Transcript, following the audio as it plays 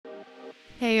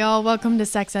Hey y'all, welcome to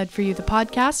Sex Ed for You, the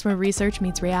podcast where research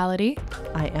meets reality.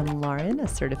 I am Lauren, a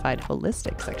certified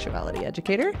holistic sexuality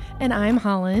educator. And I'm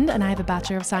Holland, and I have a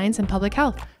Bachelor of Science in Public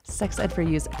Health. Sex Ed for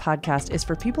You's podcast is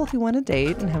for people who want to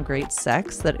date and have great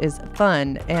sex that is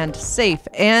fun and safe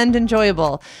and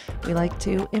enjoyable. We like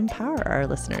to empower our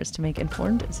listeners to make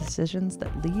informed decisions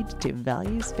that lead to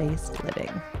values-based living.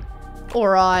 All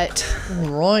right.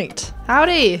 Right.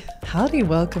 Howdy. Howdy,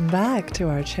 welcome back to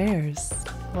our chairs.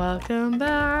 Welcome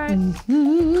back.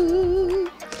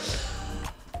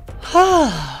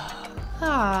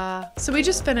 So we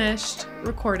just finished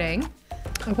recording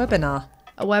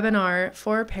A webinar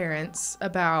for parents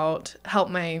about help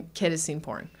my kid has seen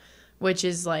porn, which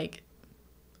is like,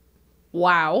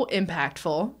 wow,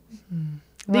 impactful.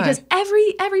 Because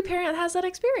every parent has that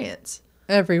experience.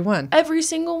 Everyone. Every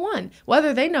single one,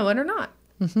 whether they know it or not.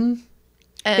 Mm-hmm.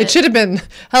 It should have been,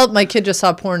 help, my kid just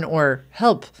saw porn, or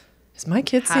help, is my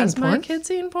kid seeing porn? Has my kid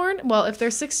seen porn? Well, if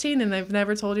they're 16 and they've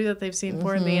never told you that they've seen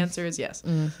porn, the answer is yes.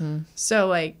 Mm-hmm. So,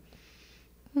 like,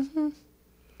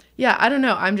 yeah, I don't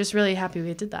know. I'm just really happy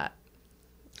we did that.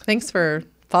 Thanks for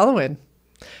following.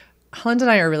 Holland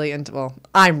and I are really into, well,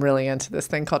 I'm really into this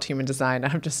thing called human design.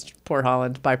 I'm just, poor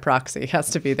Holland by proxy has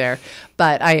to be there.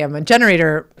 But I am a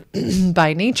generator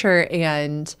by nature,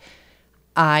 and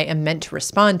I am meant to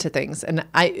respond to things. And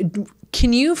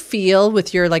can you feel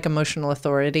with your like emotional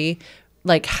authority,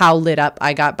 like how lit up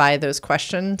I got by those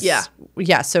questions? Yeah.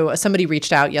 Yeah. So somebody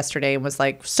reached out yesterday and was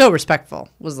like, so respectful,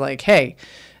 was like, hey,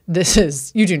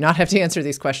 you do not have to answer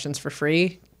these questions for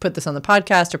free. Put this on the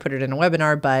podcast or put it in a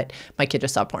webinar, but my kid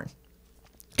just saw porn.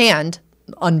 And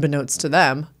unbeknownst to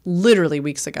them, literally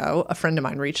weeks ago, a friend of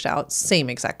mine reached out, same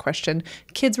exact question.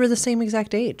 Kids were the same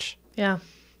exact age. Yeah.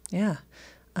 Yeah.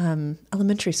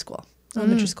 Elementary school,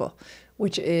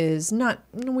 which is not,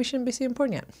 we shouldn't be seeing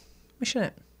porn yet. We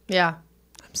shouldn't. Yeah.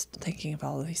 I'm still thinking of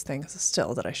all of these things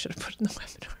still that I should have put in the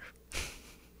webinar.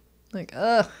 Like,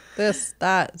 this,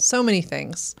 that, so many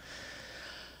things.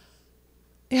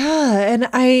 Yeah. And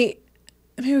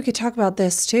maybe we could talk about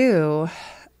this too.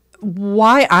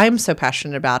 Why I'm so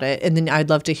passionate about it, and then I'd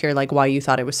love to hear like why you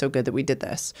thought it was so good that we did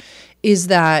this, is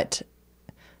that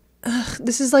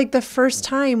this is like the first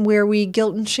time where we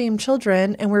guilt and shame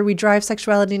children and where we drive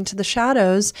sexuality into the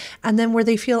shadows, and then where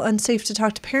they feel unsafe to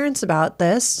talk to parents about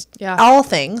this. Yeah. All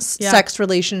things, yeah. Sex,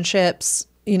 relationships,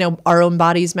 our own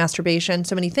bodies, masturbation,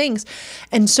 so many things.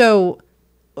 And so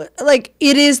like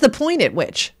it is the point at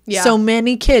which so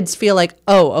many kids feel like,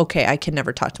 oh, okay, I can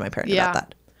never talk to my parent about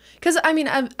that. Because, I mean,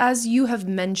 as you have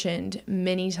mentioned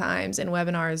many times in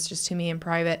webinars, just to me in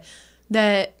private,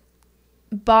 that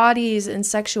bodies and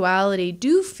sexuality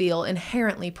do feel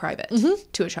inherently private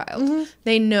to a child. Mm-hmm.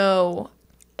 They know,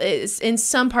 in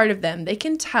some part of them, they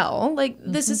can tell, like,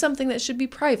 this is something that should be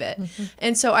private. Mm-hmm.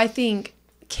 And so I think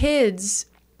kids,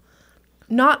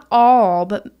 not all,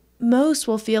 but most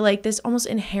will feel like this almost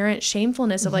inherent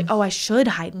shamefulness of like, oh, I should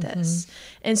hide this.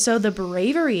 And so the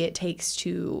bravery it takes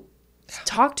to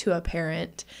talk to a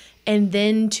parent and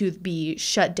then to be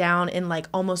shut down and like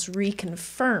almost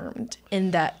reconfirmed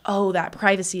in that, oh, that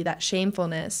privacy, that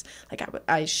shamefulness, like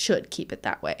I should keep it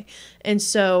that way. And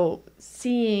so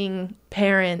seeing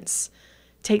parents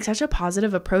take such a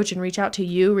positive approach and reach out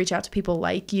to people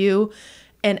like you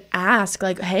and ask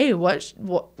like, hey, what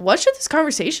should this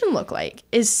conversation look like,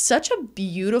 is such a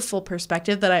beautiful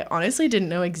perspective that I honestly didn't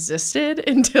know existed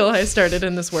until I started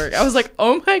in this work. I was like,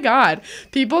 oh my God,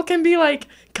 people can be like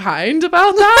kind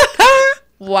about that?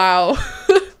 Wow.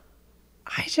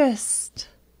 It's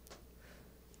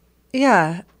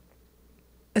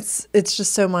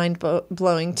just so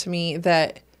mind-blowing to me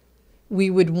that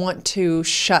we would want to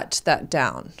shut that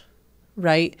down.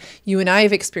 Right? You and I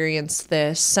have experienced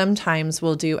this. Sometimes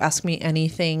we'll do Ask Me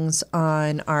Anythings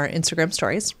on our Instagram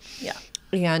stories. Yeah.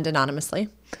 And anonymously.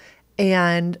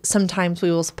 And sometimes we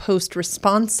will post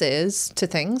responses to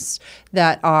things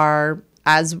that are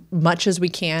as much as we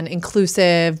can,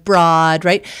 inclusive, broad,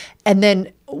 right? And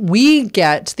then we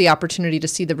get the opportunity to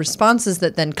see the responses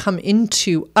that then come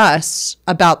into us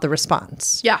about the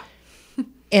response. Yeah.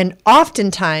 And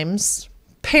oftentimes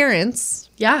parents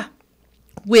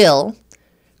will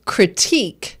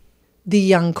critique the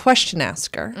young question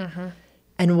asker. Mm-hmm.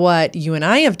 And what you and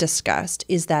I have discussed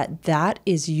is that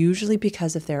is usually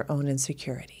because of their own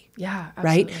insecurity. Yeah,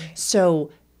 absolutely. Right?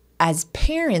 So as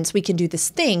parents, we can do this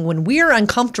thing when we're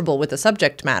uncomfortable with a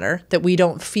subject matter that we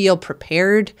don't feel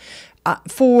prepared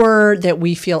for that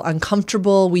we feel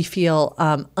uncomfortable, we feel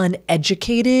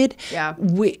uneducated, Yeah.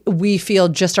 we feel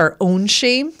just our own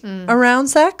shame around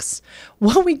sex.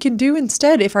 What we can do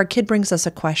instead, if our kid brings us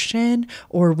a question,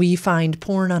 or we find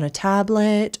porn on a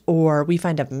tablet, or we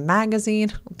find a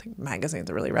magazine — I don't think magazines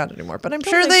are really around anymore, but I'm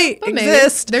sure they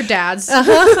exist. They're dads. I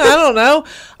don't know.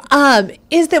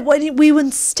 Is that what we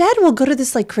instead will go to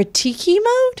this like critiquey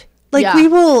mode? Like Yeah. we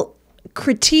will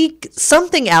critique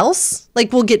something else.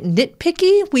 Like we'll get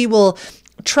nitpicky. We will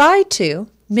try to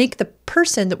make the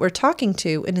person that we're talking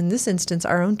to, and in this instance,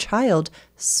 our own child,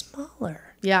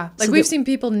 smaller. Yeah. Like So we've that- seen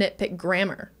people nitpick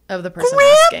grammar of the person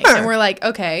Grammar! asking. And we're like,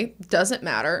 okay, doesn't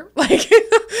matter. Like,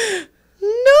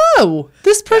 No,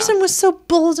 this person was so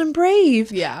bold and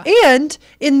brave. Yeah. And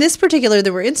in this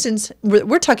particular instance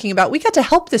we're talking about, we got to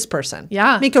help this person.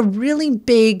 Yeah. Make a really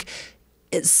big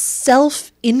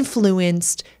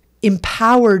self-influenced,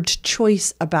 empowered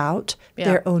choice about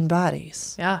their own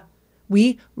bodies. yeah.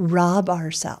 We rob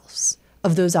ourselves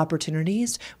of those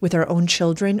opportunities with our own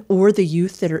children or the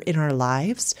youth that are in our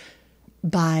lives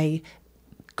by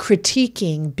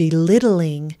critiquing,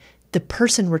 belittling the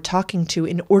person we're talking to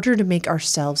in order to make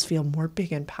ourselves feel more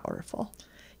big and powerful.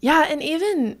 Yeah. And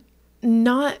even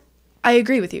not, I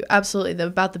agree with you absolutely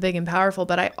about the big and powerful,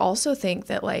 but I also think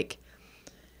that like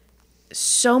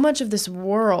so much of this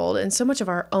world and so much of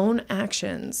our own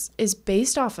actions is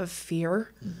based off of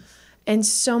fear. And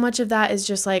so much of that is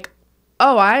just like,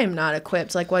 oh, I am not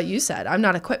equipped, like what you said. I'm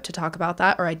not equipped to talk about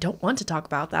that, or I don't want to talk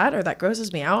about that, or that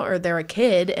grosses me out, or they're a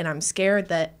kid and I'm scared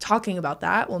that talking about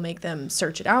that will make them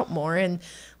search it out more. And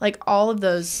like all of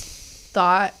those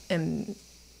thought and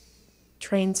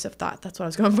trains of thought, that's what I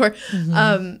was going for,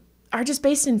 are just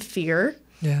based in fear.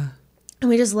 Yeah. And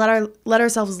we just let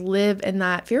ourselves live in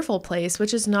that fearful place,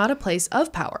 which is not a place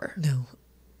of power. No.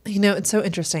 You know, it's so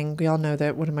interesting. We all know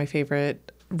that one of my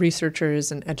favorite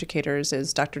researchers and educators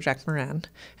is Dr. Jack Moran,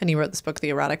 and he wrote this book, The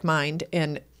Erotic Mind.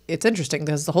 And it's interesting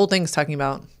because the whole thing is talking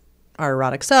about our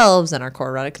erotic selves and our core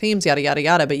erotic themes, yada, yada,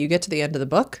 yada. But you get to the end of the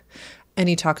book and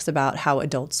he talks about how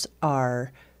adults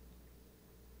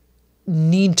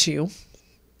need to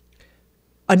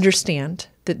understand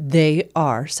that they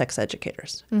are sex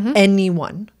educators.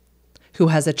 Anyone who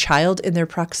has a child in their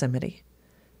proximity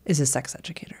is a sex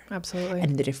educator. Absolutely.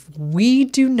 And that if we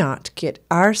do not get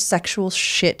our sexual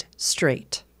shit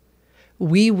straight,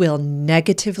 we will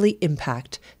negatively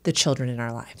impact the children in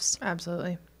our lives.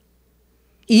 Absolutely.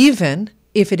 Even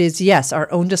if it is, yes,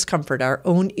 our own discomfort, our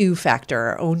own ew factor,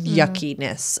 our own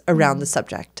yuckiness around the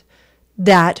subject,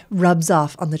 that rubs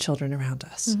off on the children around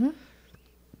us.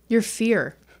 Your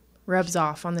fear rubs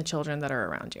off on the children that are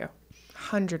around you.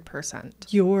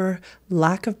 100%. Your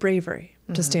lack of bravery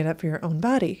to stand up for your own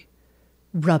body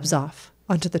rubs off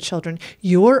onto the children.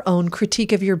 Your own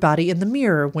critique of your body in the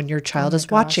mirror when your child is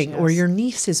watching, or your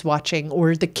niece is watching,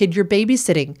 or the kid you're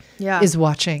babysitting is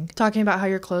watching. Talking about how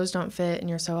your clothes don't fit and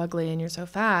you're so ugly and you're so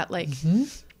fat. Like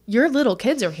your little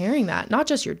kids are hearing that, not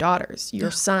just your daughters,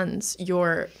 your sons,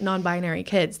 your non-binary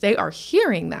kids. They are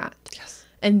hearing that. Yes.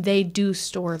 And they do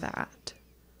store that.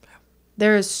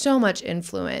 There is so much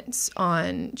influence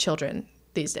on children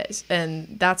these days.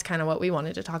 And that's kind of what we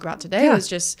wanted to talk about today was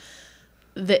just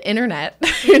the internet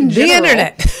in general. The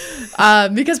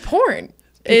internet. Because porn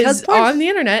is on the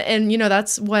internet. And, you know,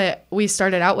 that's what we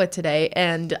started out with today.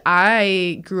 And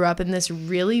I grew up in this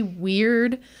really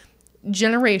weird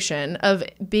generation of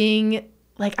being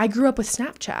like, I grew up with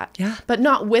Snapchat. Yeah. But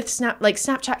not with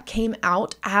Snapchat came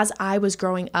out as I was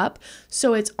growing up.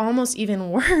 So it's almost even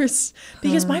worse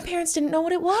because my parents didn't know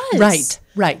what it was.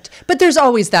 Right. But there's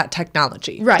always that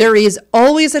technology. Right. There is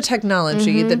always a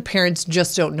technology that parents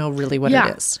just don't know really what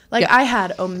it is. Like I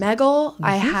had Omegle,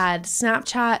 I had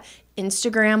Snapchat,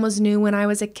 Instagram was new when I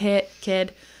was a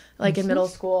kid, like in middle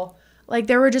school. Like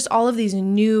there were just all of these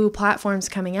new platforms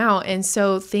coming out. And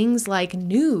so things like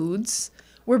nudes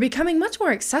were becoming much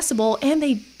more accessible, and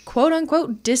they quote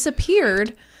unquote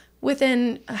disappeared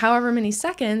within however many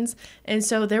seconds. And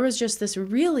so there was just this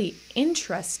really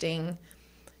interesting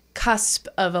cusp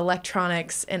of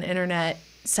electronics and internet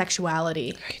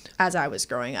sexuality as I was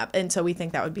growing up. And so we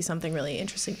think that would be something really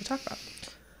interesting to talk about.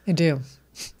 I do.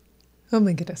 Oh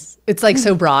my goodness. It's like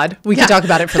so broad. We could talk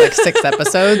about it for like 6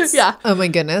 episodes. Yeah. Oh my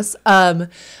goodness.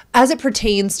 As it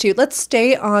pertains to, let's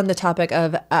stay on the topic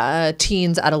of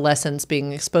teens, adolescents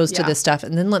being exposed to this stuff.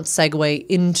 And then let's segue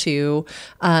into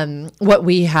what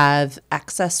we have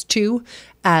access to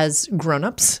as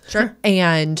grownups. Sure.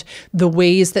 And the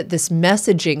ways that this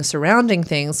messaging surrounding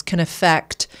things can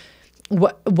affect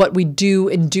what we do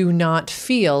and do not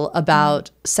feel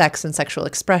about sex and sexual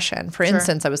expression. For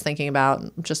instance, I was thinking about,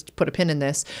 just put a pin in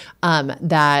this,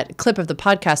 that clip of the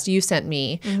podcast you sent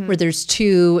me where there's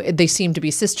two, they seem to be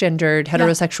cisgendered,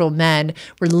 heterosexual men.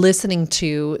 We're listening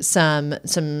to some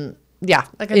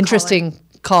like interesting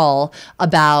call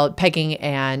about pegging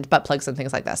and butt plugs and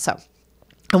things like that. So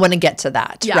I want to get to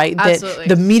that, right? Absolutely.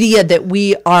 The media that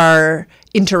we are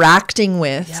interacting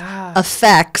with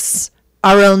affects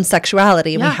our own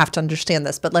sexuality, and we have to understand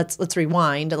this. But let's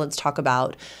rewind and let's talk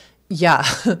about,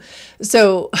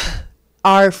 So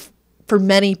for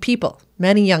many people,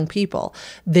 many young people,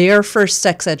 their first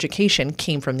sex education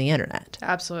came from the internet.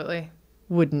 Absolutely.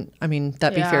 Wouldn't, I mean,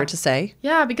 that be fair to say?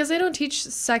 Yeah, because they don't teach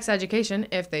sex education,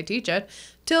 if they teach it,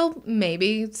 till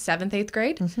maybe 7th, 8th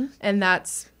grade. And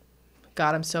that's,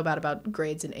 God, I'm so bad about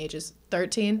grades and ages.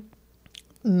 13?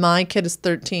 My kid is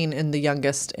 13 and the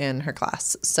youngest in her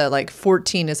class. So like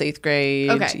 14 is 8th grade.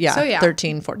 Okay. Yeah, So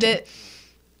 13, 14.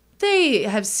 They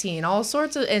have seen all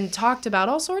sorts of, and talked about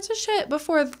all sorts of shit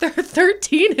before they're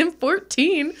 13 and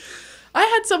 14. I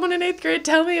had someone in 8th grade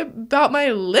tell me about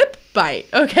my lip bite,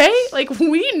 okay? Like,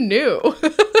 we knew.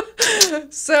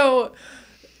 So,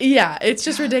 yeah, it's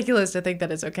just ridiculous to think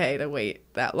that it's okay to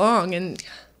wait that long. And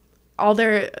all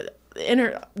the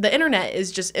internet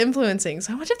is just influencing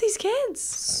so much of these kids.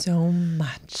 So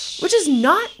much. Which is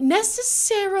not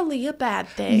necessarily a bad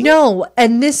thing. No,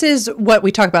 and this is what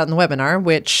we talk about in the webinar,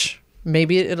 which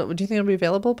maybe do you think it'll be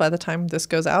available by the time this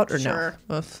goes out or Sure.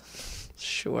 no?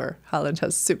 Sure. Holland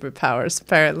has superpowers,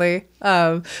 apparently.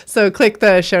 So click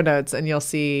the show notes and you'll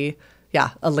see,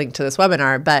 a link to this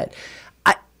webinar. But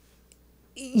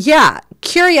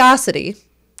curiosity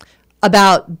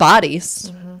about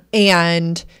bodies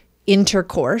and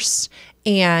intercourse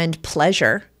and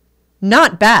pleasure,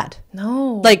 not bad.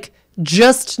 No. Like,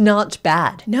 just not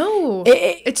bad. No.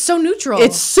 It's so neutral.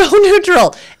 It's so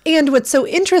neutral. And what's so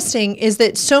interesting is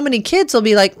that so many kids will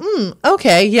be like,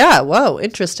 okay, yeah, whoa,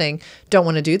 interesting. Don't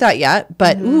want to do that yet.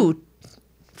 But, ooh,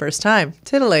 first time,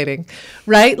 titillating,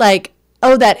 right? Like,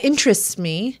 oh, that interests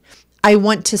me. I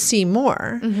want to see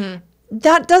more.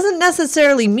 That doesn't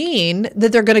necessarily mean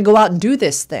that they're going to go out and do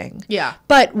this thing. Yeah.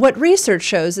 But what research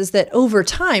shows is that over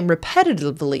time,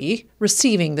 repetitively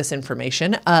receiving this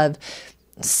information of,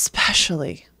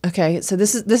 especially, okay, so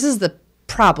this is the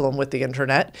problem with the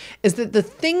internet, is that the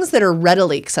things that are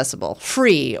readily accessible,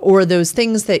 free, or those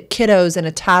things that kiddos in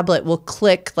a tablet will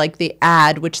click, like the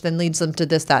ad, which then leads them to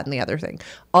this, that, and the other thing,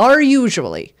 are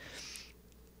usually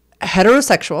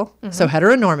heterosexual, so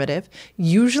heteronormative,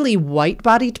 usually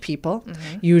white-bodied people,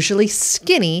 usually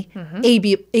skinny,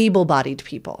 able-bodied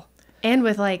people. And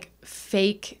with like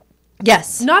fake.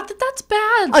 Yes. Not that that's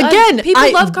bad. Again,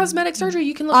 people love cosmetic surgery.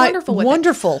 You can look wonderful with it.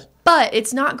 Wonderful. But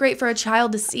it's not great for a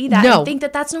child to see that and think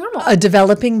that that's normal. A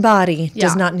developing body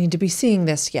does not need to be seeing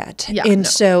this yet. Yeah, and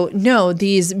so,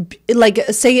 these, like,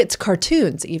 say it's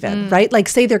cartoons even, right? Like,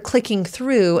 say they're clicking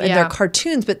through and they're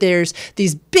cartoons, but there's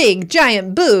these big,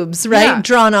 giant boobs, right?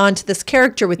 Drawn onto this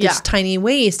character with this tiny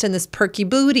waist and this perky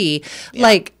booty.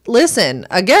 Like, listen,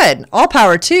 again, all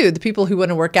power to the people who want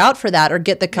to work out for that or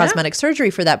get the cosmetic surgery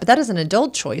for that. But that is an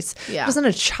adult choice. Yeah. It isn't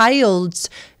a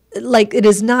child's. Like, it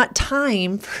is not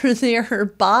time for their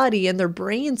body and their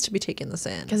brains to be taking this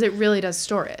in. Because it really does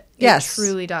store it. Yes. It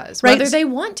truly does. Right. Whether they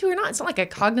want to or not. It's not like a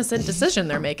cognizant decision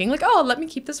they're making. Like, oh, let me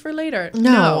keep this for later.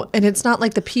 No. And it's not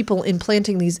like the people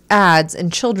implanting these ads in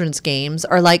children's games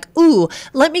are like, ooh,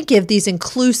 let me give these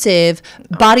inclusive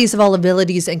bodies of all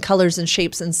abilities and colors and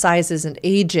shapes and sizes and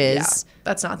ages. Yeah,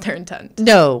 that's not their intent.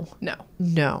 No.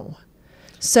 No.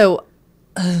 So,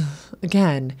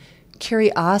 again,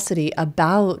 curiosity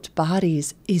about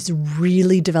bodies is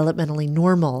really developmentally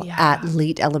normal at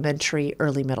late elementary,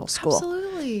 early middle school.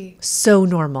 Absolutely. So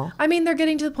normal. I mean, they're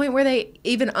getting to the point where they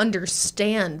even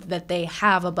understand that they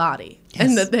have a body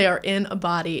and that they are in a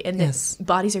body and that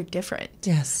bodies are different.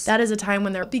 Yes. That is a time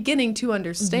when they're beginning to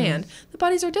understand that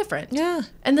bodies are different. Yeah.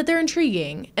 And that they're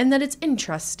intriguing and that it's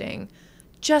interesting.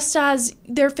 Just as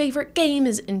their favorite game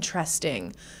is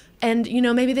interesting. And,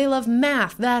 maybe they love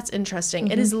math. That's interesting.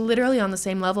 It is literally on the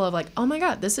same level of like, oh my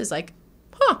God, this is like,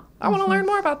 I want to learn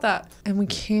more about that. And we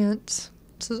can't,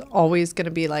 this is always going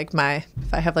to be like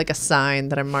if I have like a sign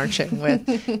that I'm marching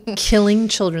with, killing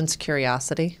children's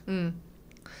curiosity,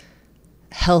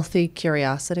 healthy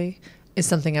curiosity is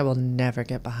something I will never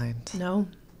get behind. No.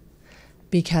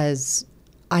 Because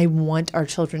I want our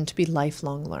children to be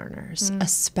lifelong learners,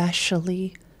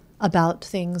 especially about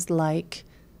things like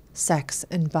sex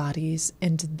and bodies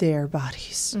and their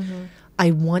bodies. I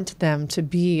want them to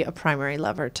be a primary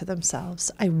lover to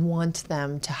themselves. I want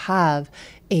them to have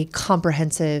a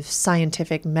comprehensive,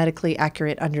 scientific, medically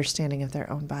accurate understanding of their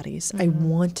own bodies. I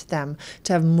want them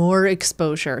to have more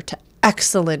exposure to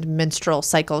excellent menstrual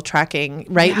cycle tracking,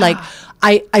 right? Yeah.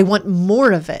 Like I want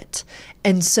more of it.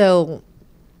 And so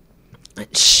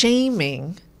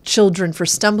shaming children for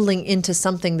stumbling into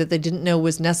something that they didn't know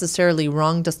was necessarily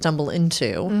wrong to stumble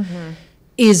into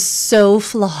is so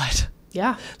flawed.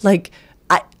 Yeah. Like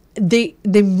they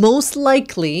most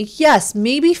likely, yes,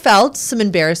 maybe felt some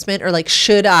embarrassment or like,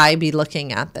 should I be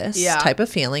looking at this type of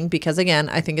feeling? Because again,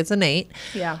 I think it's innate.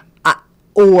 Yeah.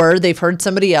 Or they've heard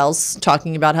somebody else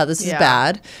talking about how this is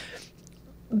bad.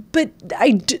 But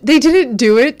they didn't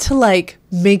do it to like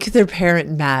make their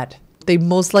parent mad. They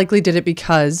most likely did it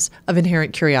because of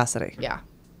inherent curiosity. Yeah.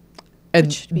 And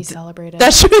It should be celebrated.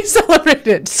 that should be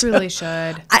celebrated. Truly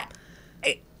should.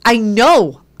 I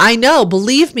know.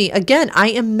 Believe me, again, I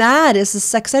am mad as a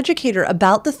sex educator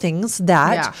about the things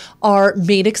that are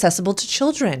made accessible to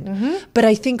children. But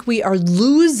I think we are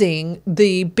losing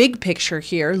the big picture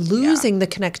here, losing the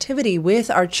connectivity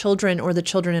with our children or the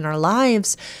children in our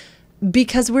lives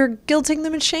because we're guilting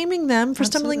them and shaming them for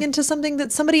stumbling into something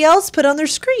that somebody else put on their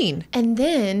screen. And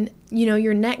then,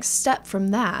 your next step from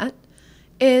that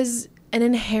is an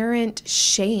inherent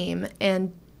shame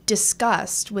and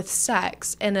disgust with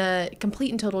sex and a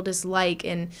complete and total dislike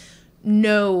and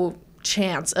no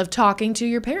chance of talking to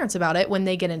your parents about it when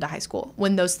they get into high school,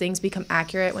 when those things become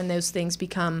accurate, when those things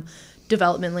become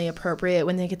developmentally appropriate,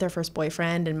 when they get their first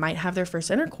boyfriend and might have their first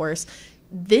intercourse.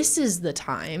 This is the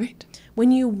time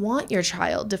when you want your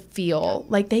child to feel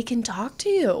like they can talk to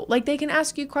you, like they can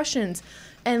ask you questions,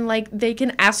 and like they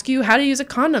can ask you how to use a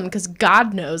condom because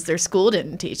God knows their school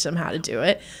didn't teach them how to do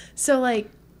it. So like,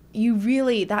 you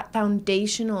really, that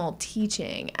foundational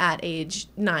teaching at age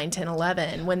 9, 10,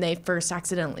 11, when they first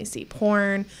accidentally see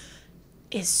porn,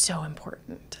 is so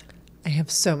important. I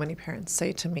have so many parents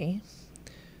say to me,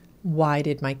 why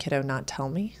did my kiddo not tell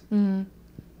me?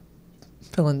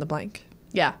 Fill in the blank.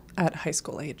 Yeah. At high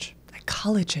school age, at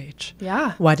college age.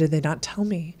 Yeah. Why did they not tell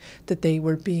me that they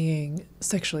were being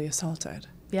sexually assaulted?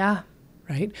 Yeah.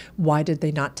 Right? Why did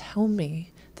they not tell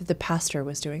me that the pastor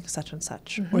was doing such and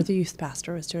such, or the youth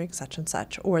pastor was doing such and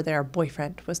such, or their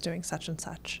boyfriend was doing such and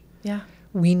such? Yeah.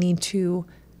 We need to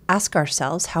ask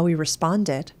ourselves how we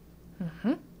responded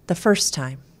the first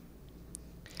time.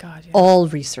 God, yeah. All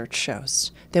research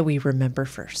shows that we remember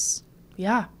first.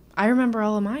 Yeah. I remember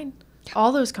all of mine.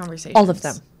 All those conversations. All of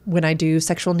them. When I do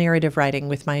sexual narrative writing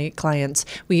with my clients,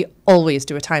 we always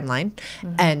do a timeline,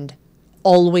 and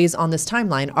always on this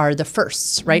timeline are the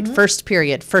firsts, right? First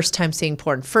period, first time seeing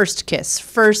porn, first kiss,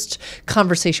 first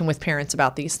conversation with parents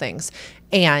about these things.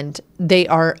 And they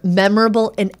are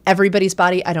memorable in everybody's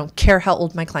body. I don't care how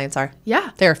old my clients are.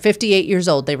 Yeah. They're 58 years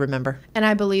old. They remember. And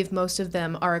I believe most of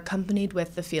them are accompanied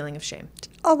with the feeling of shame.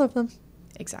 All of them.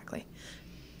 Exactly.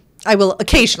 I will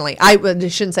occasionally, I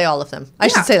shouldn't say all of them. I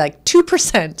should say like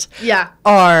 2%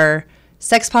 are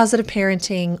sex positive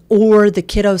parenting, or the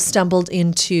kiddo stumbled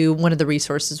into one of the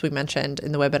resources we mentioned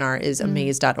in the webinar is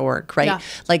amaze.org, right? Yeah.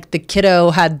 Like the kiddo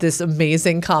had this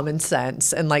amazing common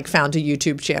sense and like found a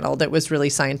YouTube channel that was really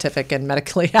scientific and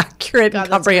medically accurate and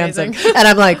comprehensive. And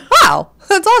I'm like, wow,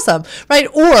 that's awesome, right?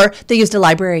 Or they used a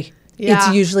library. Yeah.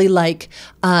 It's usually like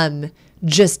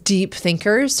just deep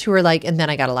thinkers who are like, and then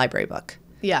I got a library book.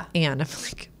 Yeah. And I'm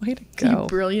like, way to go. You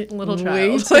brilliant little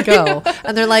Way child. to go.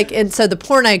 And they're like, and so the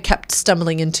porn I kept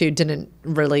stumbling into didn't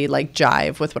really like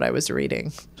jive with what I was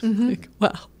reading. Like,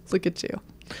 wow, look at you.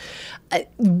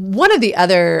 One of the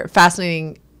other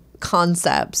fascinating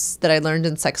concepts that I learned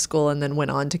in sex school and then went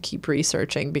on to keep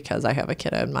researching because I have a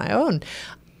kid of my own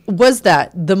was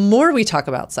that the more we talk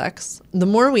about sex, the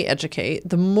more we educate,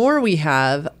 the more we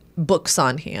have books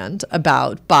on hand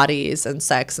about bodies and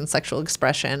sex and sexual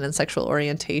expression and sexual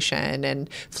orientation and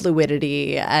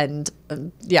fluidity and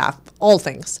all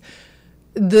things.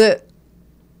 The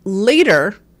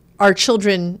later our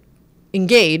children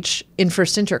engage in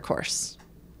first intercourse,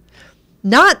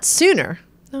 not sooner,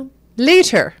 No.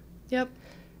 later, Yep.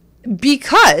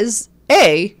 because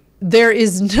there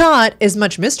is not as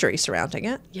much mystery surrounding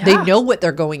it. Yeah. They know what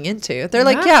they're going into. They're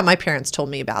like, yeah, my parents told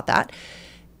me about that.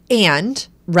 And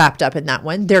wrapped up in that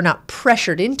one, they're not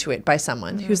pressured into it by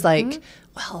someone who's like,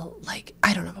 well, like,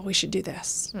 I don't know, but we should do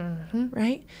this.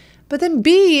 Right? But then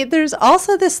B, there's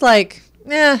also this like,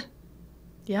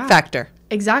 factor.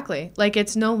 Exactly. Like,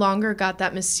 it's no longer got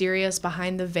that mysterious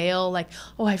behind the veil, like,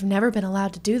 oh, I've never been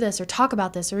allowed to do this or talk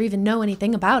about this or even know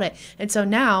anything about it. And so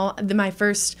now my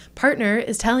first partner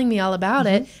is telling me all about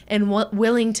it and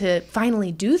willing to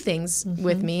finally do things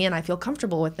with me, and I feel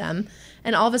comfortable with them.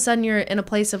 And all of a sudden you're in a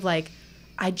place of like,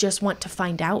 I just want to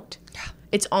find out. Yeah.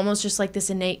 It's almost just like this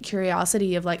innate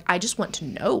curiosity of like, I just want to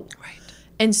know. Right.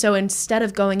 And so instead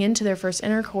of going into their first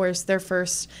intercourse, their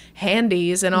first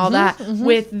handies and all that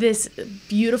with this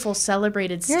beautiful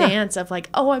celebrated stance of like,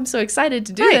 oh, I'm so excited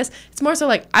to do this. It's more so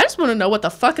like, I just want to know what the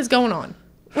fuck is going on.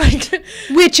 Like,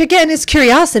 which again is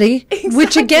curiosity,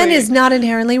 which again is not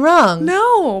inherently wrong.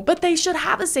 No, but they should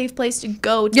have a safe place to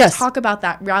go to talk about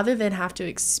that rather than have to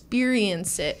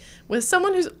experience it with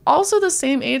someone who's also the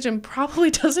same age and probably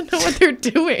doesn't know what they're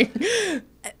doing.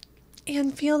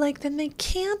 And feel like then they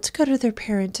can't go to their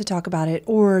parent to talk about it,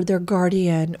 or their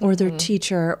guardian, or their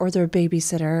teacher, or their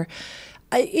babysitter.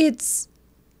 It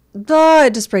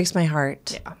just breaks my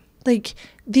heart. Yeah. Like,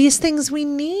 these things we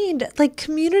need, like,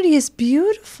 community is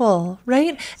beautiful,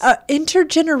 right?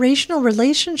 Intergenerational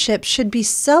relationships should be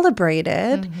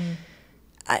celebrated.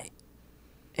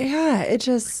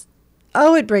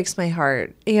 It breaks my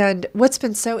heart. And what's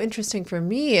been so interesting for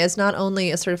me is not only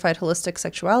a certified holistic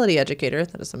sexuality educator,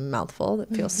 that is a mouthful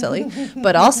that feels silly,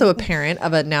 but also a parent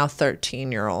of a now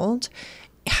 13-year-old,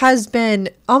 has been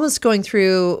almost going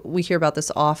through, we hear about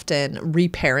this often,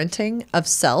 reparenting of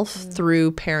self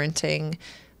through parenting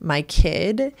my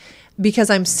kid, because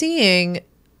I'm seeing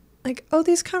like, oh,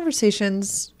 these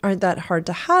conversations aren't that hard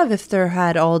to have if they're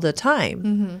had all the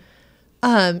time.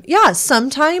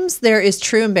 Sometimes there is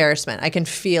true embarrassment. I can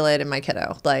feel it in my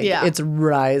kiddo. Like, it's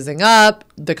rising up.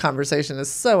 The conversation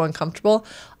is so uncomfortable.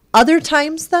 Other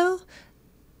times, though,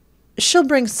 she'll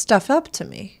bring stuff up to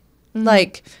me.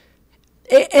 Like,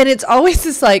 and it's always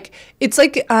this, like, it's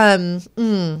like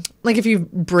if you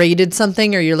braided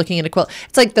something or you're looking at a quilt,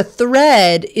 it's like the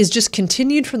thread is just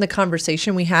continued from the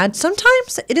conversation we had.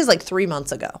 Sometimes it is like 3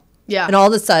 months ago. Yeah. And all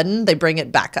of a sudden they bring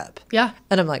it back up. Yeah.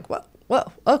 And I'm like, whoa,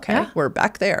 okay. Yeah. We're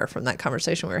back there from that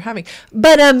conversation we were having.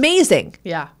 But amazing.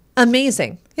 Yeah.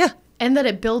 Amazing. Yeah. And that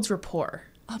it builds rapport.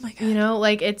 Oh my God. You know,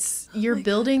 like you're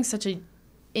building such an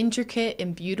intricate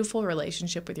and beautiful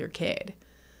relationship with your kid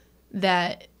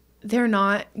that they're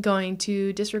not going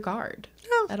to disregard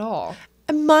at all.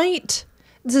 This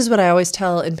is what I always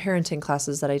tell in parenting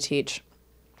classes that I teach.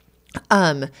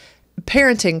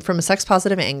 Parenting from a sex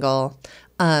positive angle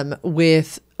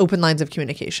with open lines of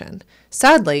communication,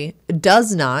 sadly,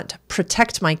 does not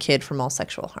protect my kid from all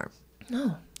sexual harm.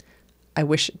 No. I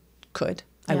wish it could.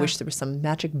 Yeah. I wish there was some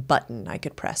magic button I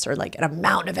could press, or like an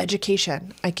amount of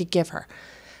education I could give her.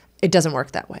 It doesn't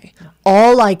work that way. No.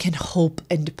 All I can hope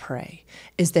and pray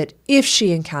is that if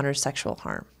she encounters sexual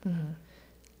harm,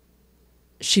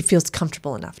 she feels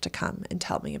comfortable enough to come and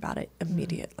tell me about it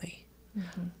immediately.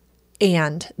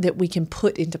 And that we can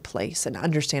put into place an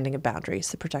understanding of boundaries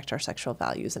to protect our sexual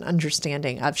values, an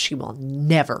understanding of she will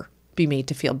never be made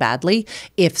to feel badly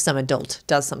if some adult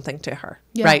does something to her,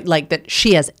 right? Like that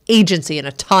she has agency and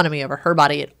autonomy over her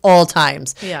body at all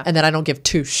times, and that I don't give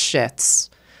two shits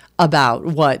about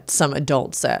what some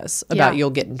adult says about you'll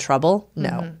get in trouble.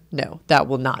 No, that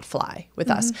will not fly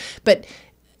with us. But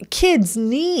kids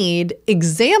need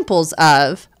examples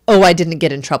of, oh, I didn't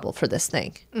get in trouble for this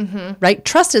thing, right?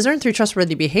 Trust is earned through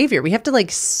trustworthy behavior. We have to like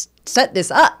set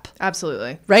this up.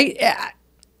 Absolutely. Right?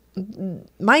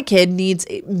 My kid needs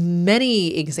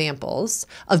many examples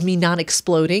of me not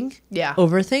exploding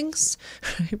over things.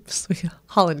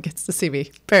 Holland gets to see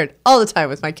me parent all the time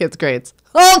with my kids' grades.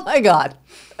 Oh my God.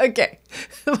 Okay.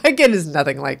 My kid is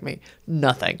nothing like me.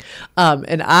 Nothing.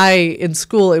 And in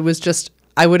school, it was just,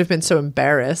 I would have been so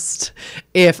embarrassed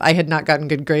if I had not gotten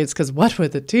good grades, because what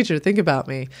would the teacher think about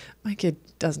me? My kid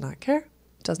does not care.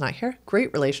 Does not care.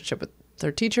 Great relationship with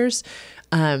their teachers.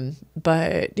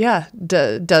 But yeah,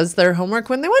 does their homework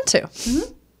when they want to.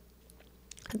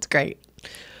 That's great.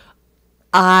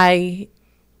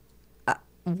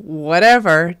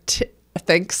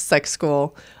 Thanks, sex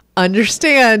school,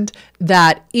 understand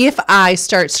that if I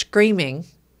start screaming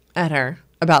at her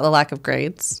about the lack of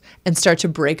grades and start to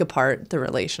break apart the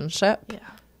relationship,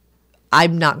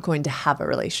 I'm not going to have a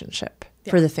relationship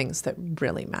for the things that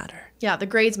really matter. Yeah, the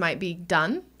grades might be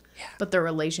done, but the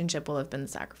relationship will have been the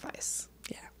sacrifice.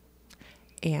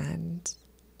 And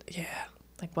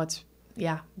like what's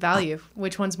value?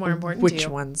 Which one's more important to you? Which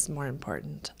one's more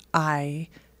important? I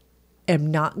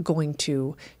am not going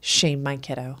to shame my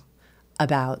kiddo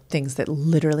about things that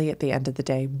literally at the end of the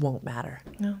day won't matter.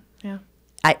 No, yeah.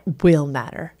 It will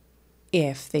matter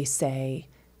if they say,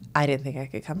 I didn't think I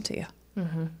could come to you.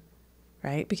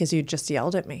 Right? Because you just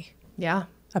yelled at me. Yeah.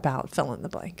 about fill in the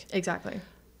blank. Exactly.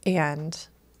 And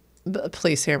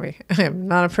please hear me. I am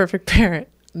not a perfect parent.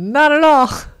 Not at all.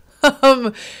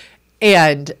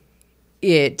 And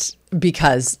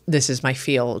because this is my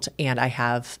field and I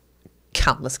have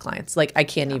countless clients, like I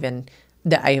can't even,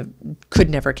 that I could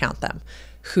never count them,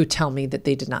 who tell me that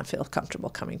they did not feel comfortable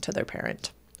coming to their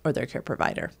parent or their care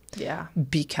provider. Yeah.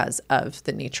 Because of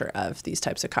the nature of these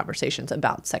types of conversations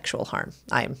about sexual harm.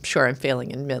 I am sure I'm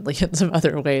failing in millions of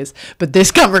other ways, but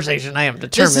this conversation, I am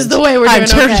determined. This is the way we're doing.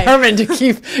 I'm determined to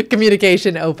keep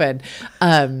communication open.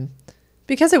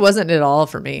 Because it wasn't at all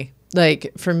for me.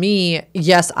 Like for me,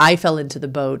 yes, I fell into the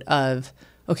boat of,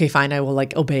 okay, fine, I will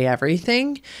like obey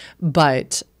everything.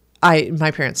 But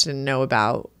my parents didn't know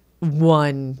about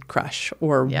one crush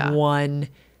or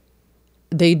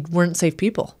they weren't safe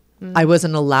people. I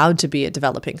wasn't allowed to be a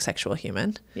developing sexual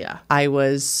human. Yeah. I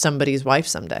was somebody's wife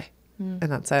someday. And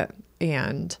that's it.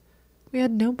 And we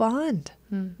had no bond.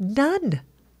 None.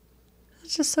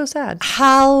 It's just so sad.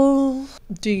 How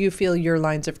do you feel your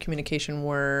lines of communication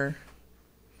were?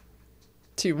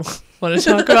 Do you want to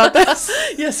talk about this?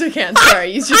 Yes, we can.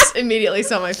 Sorry. You just immediately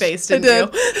saw my face, didn't you?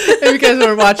 If you guys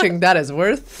were watching, that is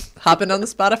worth hopping on the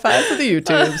Spotify for the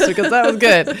YouTubes because that was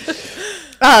good.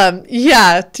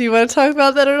 Yeah. Do you want to talk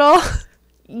about that at all?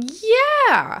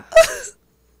 Yeah.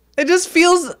 It just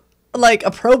feels like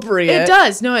appropriate. It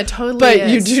does. No, it totally but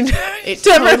is. You do it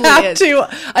never totally have is. to.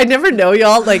 I never know,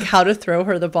 y'all, like how to throw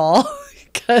her the ball.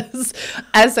 Because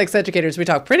as sex educators, we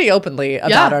talk pretty openly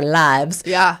about our lives.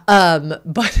 Yeah.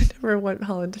 But I never want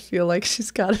Holland to feel like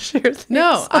she's got to share things.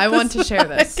 No, I want to share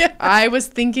this. I was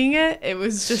thinking it. It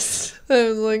was just. I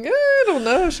was like, I don't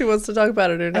know if she wants to talk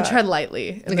about it or not. I tread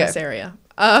lightly in this area.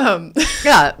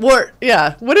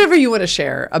 Whatever you want to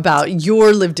share about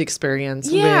your lived experience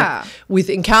with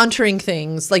encountering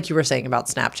things like you were saying about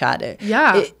Snapchat.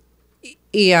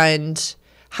 And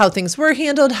how things were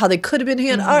handled, how they could have been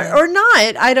handled or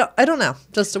not. I don't know.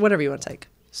 Just whatever you want to take.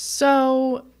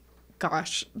 So,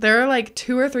 gosh, there are like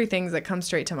 2 or 3 things that come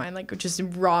straight to mind, like just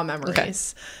raw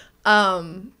memories.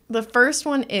 Okay. The first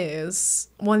one is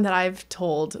one that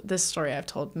this story I've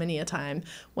told many a time,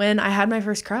 when I had my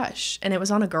first crush and it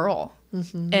was on a girl.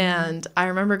 Mm-hmm. And I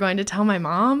remember going to tell my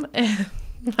mom, and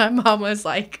my mom was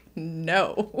like,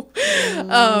 no.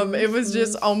 It was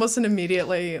just almost an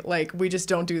immediately, like, we just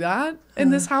don't do that in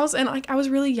this house. And like, I was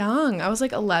really young. I was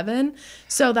like 11.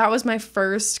 So that was my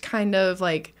first kind of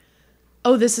like,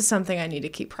 oh, this is something I need to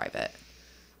keep private.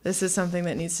 This is something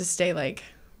that needs to stay like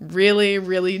really,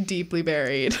 really deeply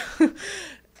buried.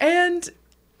 And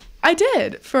I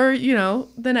did for, the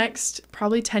next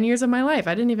probably 10 years of my life.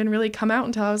 I didn't even really come out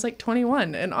until I was like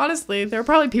 21. And honestly, there are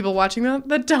probably people watching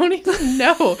that don't even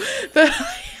know that I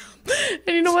am.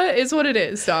 And you know what? It's what it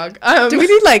is, dog. Do we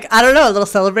need a little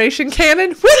celebration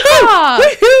cannon? Woohoo!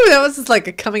 Woohoo! That was just like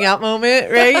a coming out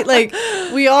moment, right? Like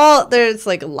there's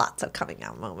like lots of coming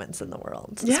out moments in the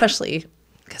world, especially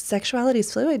because sexuality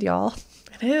is fluid, y'all.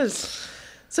 It is.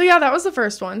 So yeah, that was the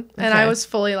first one. And I was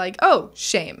fully like, oh,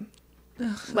 shame.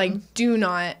 Like, do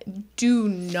not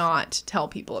tell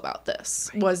people about this,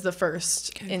 was the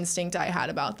first instinct I had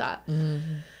about that.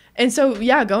 Mm-hmm. And so,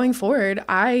 yeah, going forward,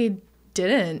 I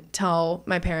didn't tell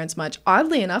my parents much.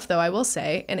 Oddly enough, though, I will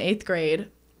say, in 8th grade,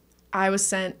 I was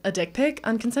sent a dick pic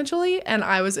unconsensually, and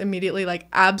I was immediately like,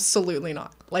 absolutely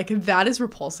not. Like, that is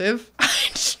repulsive. I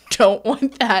just don't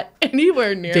want that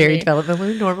anywhere near me. Very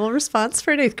developmentally normal response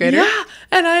for an 8th grader. Yeah.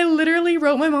 And I literally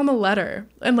wrote my mom a letter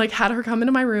and like had her come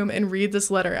into my room and read this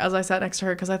letter as I sat next to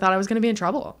her because I thought I was going to be in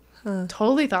trouble.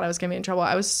 Totally thought I was going to be in trouble.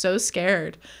 I was so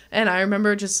scared. And I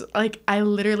remember just like, I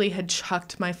literally had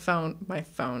chucked my phone,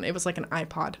 it was like an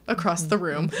iPod across the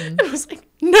room. Mm-hmm. It was like,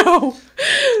 no.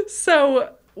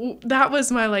 So that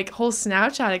was my like whole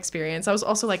Snapchat experience. I was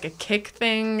also like a Kik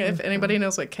thing. If anybody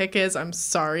knows what Kik is, I'm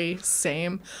sorry.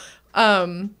 Same.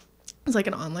 It's like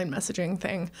an online messaging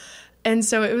thing. And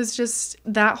so it was just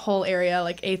that whole area,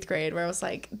 like 8th grade, where I was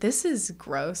like, this is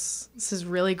gross. This is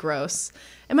really gross.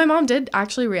 And my mom did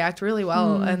actually react really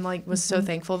well and like was so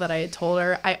thankful that I had told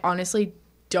her. I honestly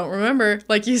don't remember,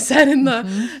 like you said in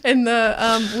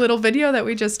the little video that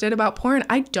we just did about porn.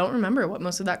 I don't remember what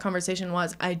most of that conversation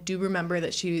was. I do remember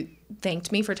that she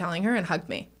thanked me for telling her and hugged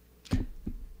me.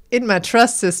 In my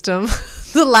trust system,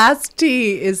 the last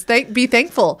T is be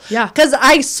thankful. Yeah. Because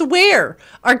I swear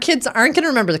our kids aren't going to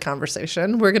remember the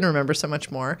conversation. We're going to remember so much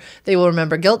more. They will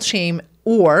remember guilt, shame,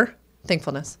 or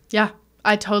thankfulness. Yeah.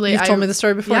 You've told me the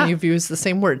story before, and you've used the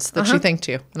same words that she thanked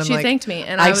you. And she thanked me,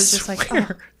 and I was just like, oh,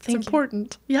 it's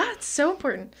important. Yeah, it's so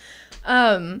important.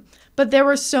 But there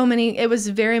were so many, it was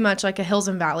very much like a hills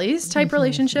and valleys type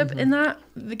relationship in that,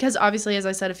 because obviously, as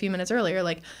I said a few minutes earlier,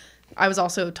 like, I was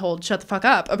also told, shut the fuck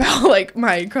up about like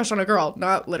my crush on a girl.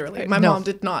 Not literally. My mom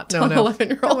did not tell an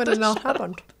 11-year-old. That would have not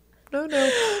happened. No.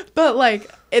 But like,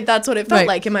 that's what it felt Right.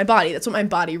 like in my body. That's what my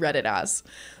body read it as.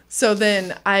 So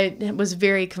then I was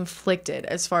very conflicted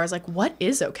as far as like, what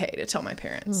is okay to tell my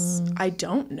parents? I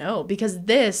don't know. Because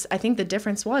I think the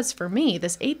difference was for me,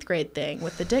 this 8th grade thing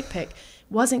with the dick pic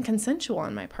wasn't consensual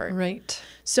on my part. Right.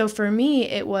 So for me,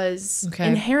 it was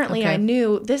inherently, I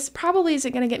knew this probably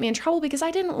isn't going to get me in trouble because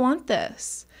I didn't want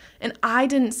this. And I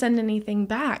didn't send anything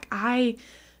back. I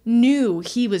knew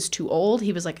he was too old.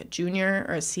 He was like a junior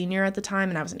or a senior at the time,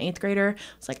 and I was an 8th grader.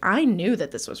 It's like, I knew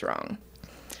that this was wrong.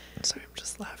 Sorry, I'm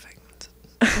just laughing.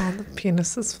 All the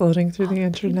penises floating through the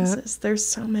internet. Penises. There's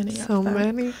so many of So them.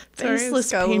 many. Sorry, Faceless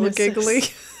it's got a little penises. giggly.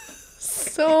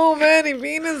 So many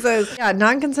penises. Yeah,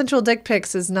 non-consensual dick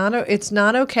pics is not. It's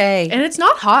not okay. And it's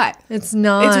not hot. It's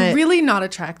not. It's really not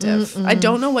attractive. I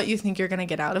don't know what you think you're going to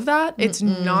get out of that. It's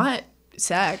not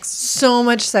sex. So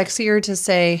much sexier to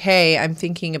say, "Hey, I'm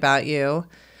thinking about you."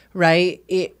 Right?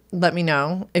 Let me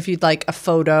know if you'd like a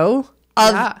photo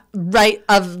of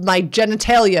of my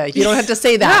genitalia. You don't have to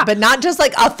say that, but not just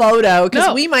like a photo,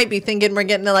 because we might be thinking we're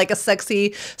getting like a sexy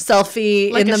selfie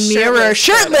Like in a the mirror,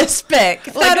 shirtless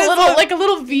pic, Like a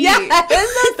little V. Yeah,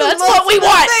 that's what we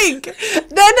want.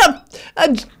 Then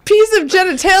a piece of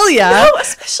genitalia. No,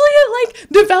 especially at like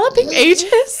developing ages.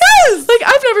 Yes. Like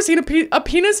I've never seen a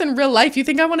penis in real life. You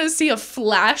think I want to see a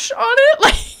flash on it?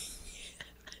 Like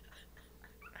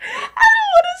I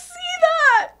don't want to see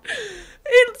that.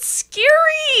 It's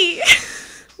scary.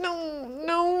 No.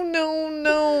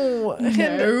 No.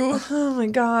 Oh my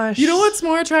gosh. You know what's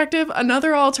more attractive?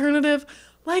 Another alternative,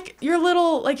 like your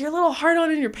little heart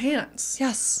on in your pants.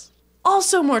 Yes.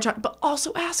 Also more attractive, but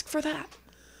also ask for that.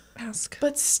 Ask.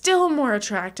 But still more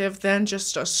attractive than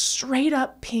just a straight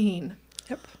up peen.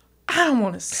 Yep. I don't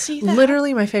want to see that.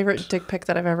 Literally, my favorite dick pic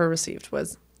that I've ever received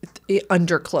was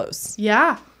under clothes.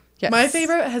 Yeah. Yes. My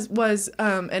favorite was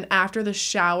an after the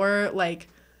shower, like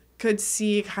could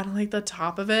see kind of like the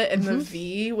top of it and the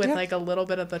V with like a little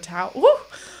bit of the towel. Woo!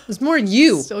 It was more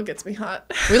you. Still gets me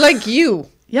hot. We like you.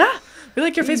 Yeah. We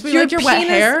like your face. We like your wet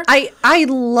hair. I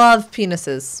love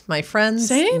penises. My friends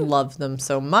Same. love them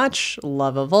so much.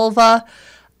 Love a vulva.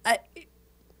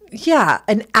 Yeah,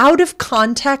 an out of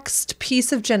context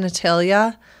piece of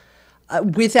genitalia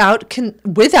without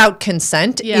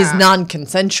consent is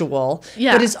non-consensual.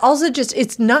 Yeah. But it's also just,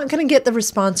 it's not going to get the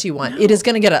response you want. It is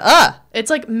going to get It's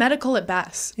like medical at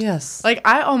best. Yes. Like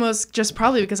I almost just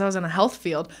probably because I was in a health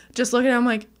field, just looking at it, I'm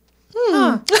like,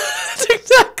 That's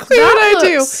exactly what I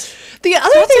do. The other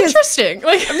That's thing interesting.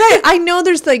 Like, right, I know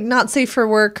there's like not safe for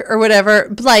work or whatever,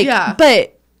 but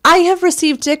but I have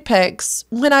received dick pics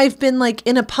when I've been like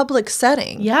in a public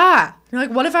setting. yeah. You're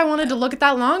like, what if I wanted to look at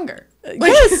that longer? Like,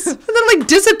 Yes, and then like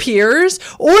disappears,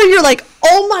 or you're like,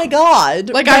 oh my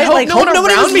god, like I hope no one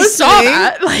around me saw listening.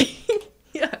 that. Like,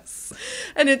 yes.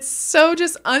 And it's so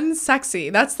just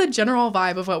unsexy. That's the general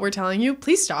vibe of what we're telling you.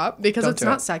 Please stop because Don't it's do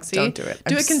not it. sexy. Don't do it.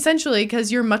 Do I'm it consensually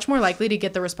because you're much more likely to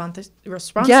get the response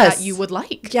Yes. that you would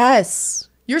like. Yes,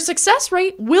 Your success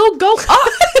rate will go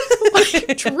up.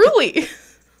 Like, truly.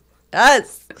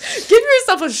 yes. Give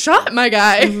yourself a shot, my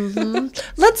guy.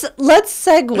 Let's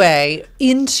segue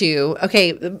into, okay,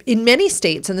 in many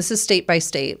states, and this is state by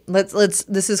state,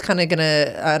 this is kind of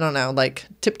gonna, I don't know, like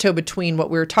tiptoe between what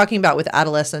we were talking about with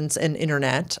adolescence and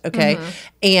internet, okay,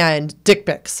 and dick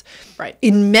pics. Right.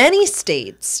 In many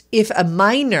states, if a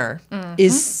minor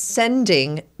is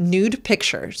sending nude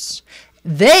pictures,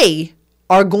 they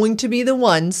are going to be the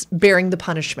ones bearing the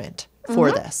punishment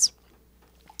for this.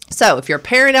 So if you're a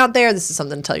parent out there, this is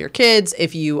something to tell your kids.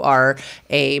 If you are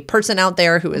a person out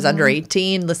there who is under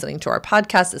 18 listening to our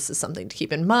podcast, this is something to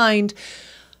keep in mind.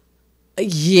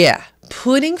 Yeah,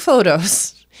 putting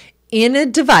photos in a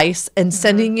device and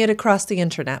sending it across the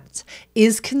internet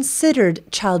is considered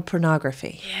child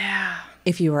pornography. Yeah.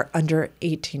 If you are under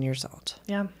 18 years old.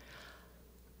 Yeah.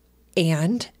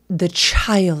 And the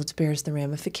child bears the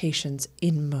ramifications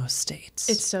in most states.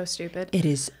 It's so stupid. It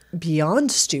is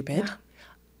beyond stupid. Yeah.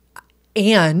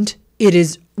 And it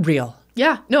is real.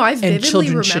 Yeah. No, I vividly and children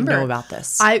remember. should know about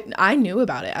this. I knew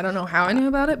about it. I don't know how I knew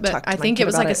about it, but I think it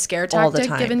was like a scare tactic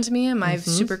given to me in my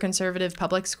super conservative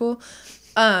public school.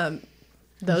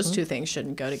 Those two things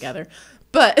shouldn't go together,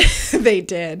 but they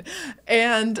did.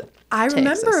 And I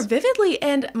remember vividly,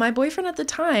 and my boyfriend at the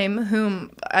time,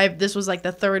 whom this was like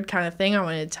the third kind of thing I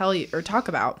wanted to tell you or talk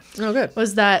about. Oh, good.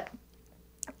 Was that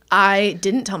I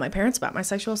didn't tell my parents about my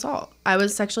sexual assault. I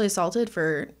was sexually assaulted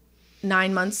for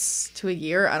 9 months to a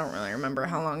year. I don't really remember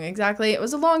how long exactly. It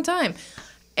was a long time.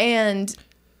 And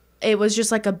it was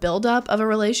just like a buildup of a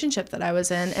relationship that I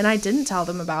was in. And I didn't tell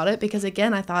them about it because,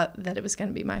 again, I thought that it was going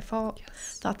to be my fault.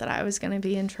 Yes. Thought that I was going to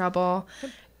be in trouble.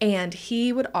 And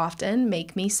he would often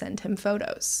make me send him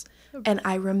photos. And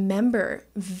I remember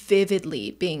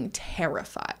vividly being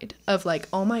terrified of like,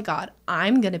 oh my God,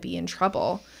 I'm going to be in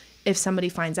trouble if somebody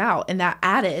finds out. And that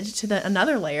added to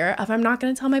another layer of I'm not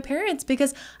going to tell my parents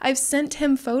because I've sent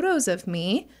him photos of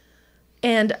me.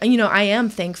 And, you know, I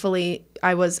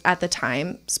was at the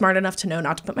time smart enough to know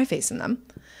not to put my face in them.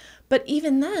 But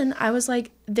even then, I was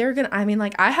like,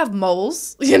 I have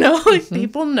moles, you know, like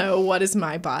people know what is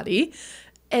my body.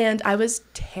 And I was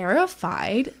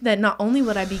terrified that not only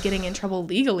would I be getting in trouble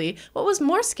legally, what was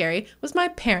more scary was my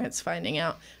parents finding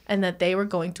out and that they were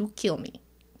going to kill me.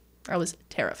 I was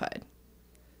terrified.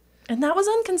 And that was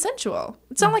unconsensual.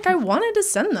 It's not like I wanted to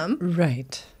send them.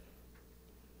 Right.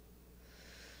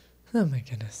 Oh my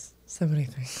goodness. So many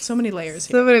things. So many layers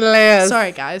here. So many layers.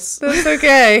 Sorry, guys. That's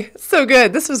okay. So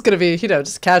good. This was going to be,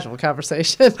 just casual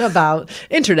conversation about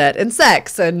internet and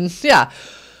sex. And yeah.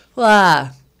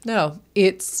 Well, no,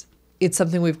 it's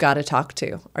something we've got to talk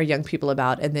to our young people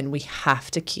about. And then we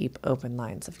have to keep open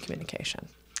lines of communication.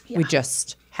 Yeah. We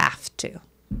just have to.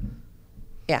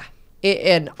 Yeah.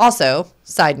 And also,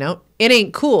 side note, it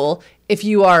ain't cool if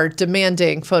you are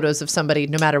demanding photos of somebody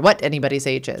no matter what anybody's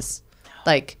age is.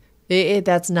 Like,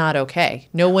 that's not okay.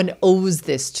 No one owes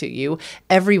this to you.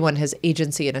 Everyone has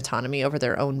agency and autonomy over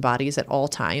their own bodies at all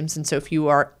times. And so if you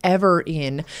are ever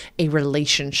in a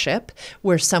relationship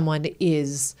where someone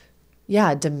is,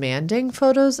 demanding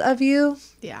photos of you.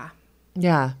 Yeah.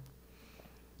 Yeah.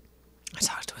 I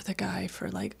talked with a guy for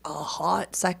like a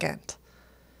hot second.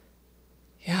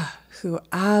 Yeah, who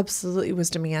absolutely was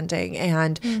demanding.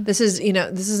 And this is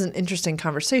an interesting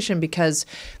conversation because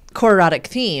core erotic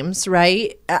themes,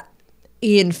 right?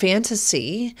 In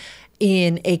fantasy,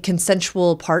 in a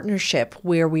consensual partnership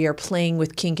where we are playing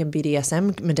with kink and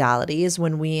BDSM modalities,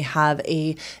 when we have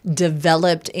a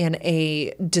developed and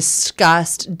a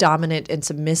discussed dominant and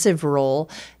submissive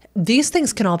role, these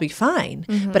things can all be fine.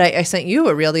 Mm-hmm. But I sent you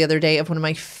a reel the other day of one of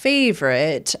my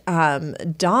favorite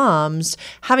doms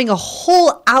having a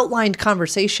whole outlined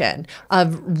conversation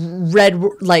of red,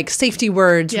 like safety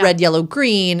words, red, yellow,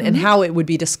 green, and how it would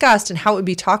be discussed and how it would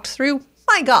be talked through.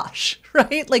 My gosh,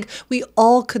 right? Like we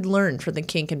all could learn from the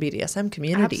kink and BDSM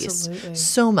communities. Absolutely.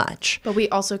 So much. But we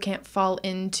also can't fall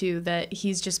into that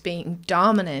he's just being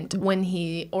dominant when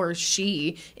he or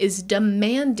she is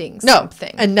demanding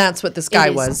something. And that's what this guy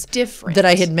was. Different. That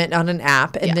I had met on an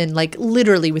app and then like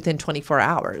literally within 24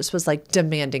 hours was like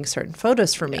demanding certain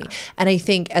photos from me. And I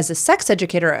think as a sex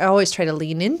educator, I always try to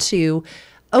lean into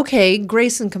okay,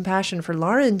 grace and compassion for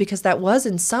Lauren because that was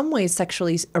in some ways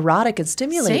sexually erotic and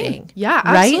stimulating. Same. Yeah,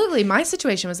 absolutely. Right? My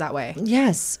situation was that way.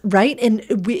 Yes, right? And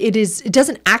it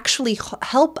doesn't actually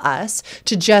help us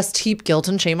to just heap guilt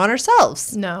and shame on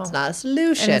ourselves. No. It's not a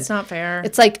solution. And it's not fair.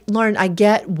 It's like, Lauren, I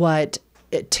get what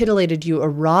it titillated you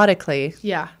erotically.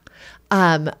 Yeah.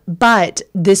 But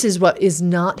this is what is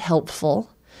not helpful.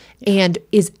 And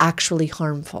is actually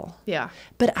harmful. Yeah.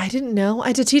 But I didn't know. I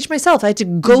had to teach myself. I had to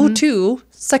go to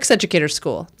sex educator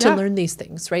school to learn these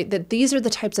things, right? That these are the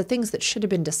types of things that should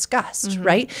have been discussed,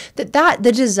 right? That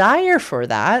the desire for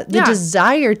that, the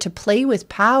desire to play with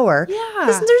power,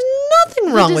 there's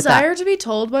nothing wrong with that. The desire to be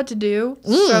told what to do,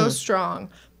 so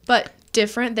strong. But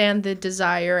different than the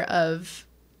desire of,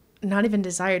 not even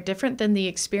desire, different than the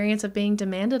experience of being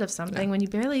demanded of something when you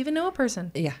barely even know a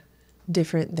person. Yeah.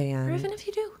 Different than or even if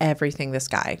you do everything this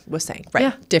guy was saying, right?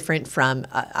 Yeah. Different from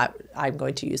I'm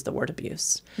going to use the word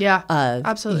abuse. Yeah, of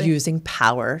absolutely. Using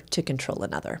power to control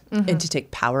another and to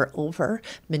take power over,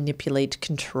 manipulate,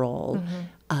 control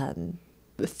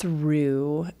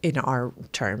through, in our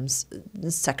terms,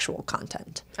 sexual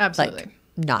content. Absolutely, like,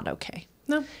 not okay.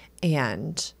 No,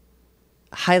 and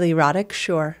highly erotic,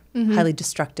 sure. Highly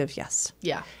destructive, yes.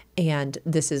 Yeah. And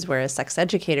this is where as sex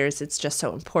educators, it's just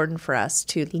so important for us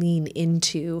to lean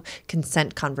into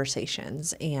consent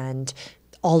conversations and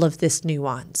all of this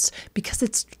nuance because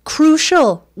it's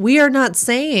crucial. We are not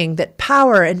saying that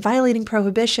power and violating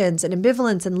prohibitions and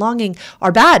ambivalence and longing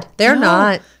are bad. They're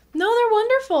not. No, they're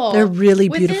wonderful. They're really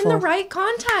beautiful. Within the right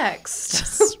context.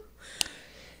 Yes.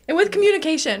 And with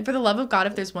communication, for the love of God,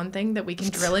 if there's one thing that we can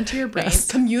drill into your brain,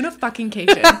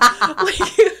 communication.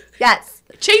 Yes.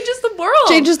 Changes the world.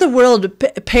 Changes the world.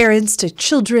 Parents to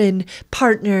children,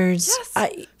 partners,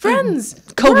 friends,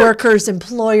 co-workers,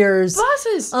 employers,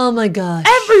 bosses. Oh my gosh.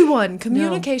 Everyone.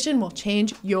 Communication will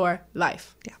change your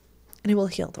life. Yeah. And it will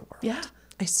heal the world. Yeah.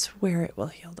 I swear it will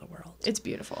heal the world. It's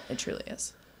beautiful. It truly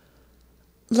is.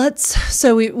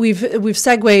 So we've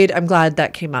segued. I'm glad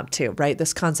that came up too, right?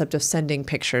 This concept of sending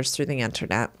pictures through the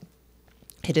internet.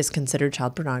 It is considered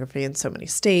child pornography in so many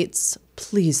states.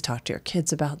 Please talk to your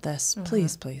kids about this.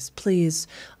 Please, please, please.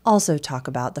 Also talk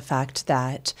about the fact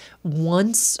that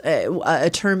once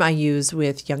a term I use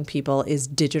with young people is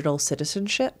digital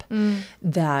citizenship,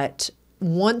 that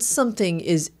once something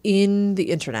is in the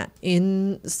internet,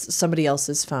 in somebody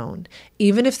else's phone,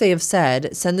 even if they have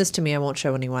said, send this to me, I won't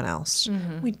show anyone else,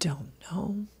 we don't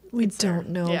know. We don't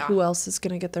know who else is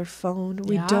going to get their phone.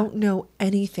 We don't know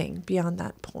anything beyond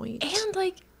that point. And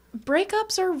like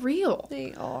breakups are real.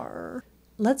 They are.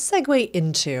 Let's segue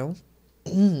into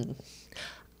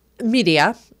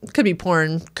media. Could be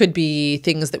porn, could be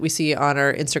things that we see on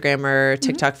our Instagram or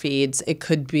TikTok feeds. It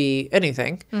could be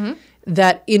anything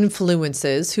that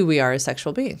influences who we are as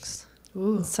sexual beings.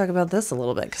 Ooh. Let's talk about this a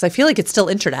little bit because I feel like it's still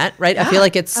internet, right? I feel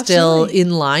like it's still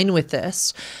in line with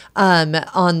this. On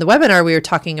the webinar, we were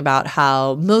talking about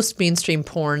how most mainstream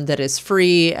porn that is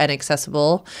free and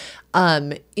accessible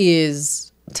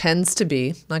tends to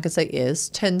be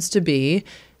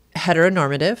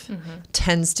heteronormative,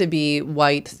 tends to be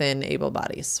white, thin, able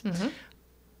bodies.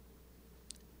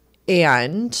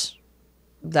 And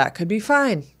that could be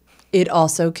fine. It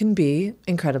also can be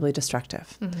incredibly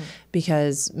destructive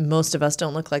because most of us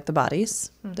don't look like the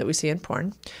bodies that we see in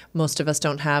porn. Most of us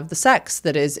don't have the sex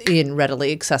that is in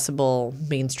readily accessible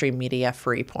mainstream media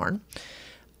free porn.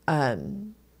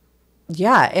 And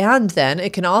then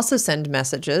it can also send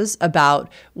messages about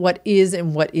what is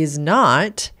and what is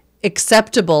not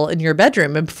acceptable in your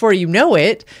bedroom. And before you know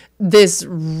it, this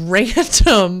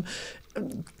random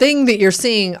thing that you're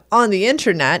seeing on the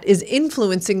internet is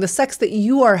influencing the sex that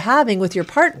you are having with your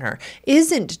partner.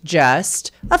 Isn't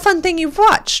just a fun thing you've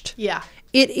watched. Yeah.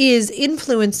 It is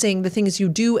influencing the things you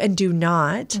do and do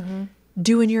not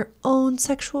do in your own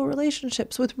sexual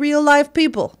relationships with real live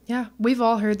people. Yeah. We've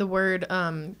all heard the word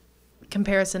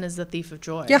comparison is the thief of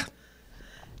joy. Yeah.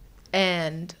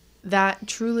 And that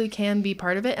truly can be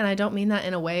part of it. And I don't mean that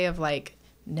in a way of like,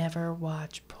 never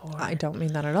watch porn. I don't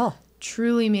mean that at all.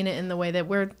 Truly mean it in the way that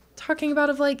we're talking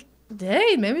about of like,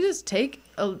 hey, maybe just take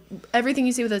everything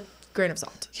you see with a grain of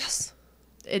salt. Yes.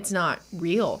 It's not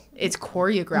real. It's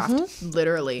choreographed,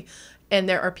 literally. And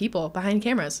there are people behind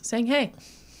cameras saying, hey,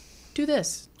 do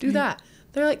this, do that.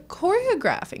 They're like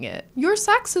choreographing it. Your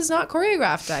sex is not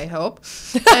choreographed, I hope.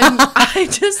 And I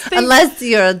just think... Unless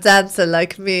you're a dancer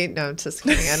like me. No, I'm just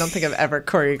kidding. I don't think I've ever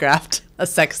choreographed a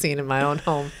sex scene in my own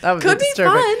home. That would could be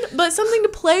disturbing. fun, but something to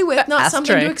play with, not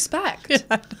something to expect. Yeah,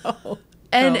 I know.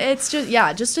 And it's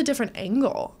just a different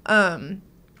angle.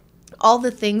 All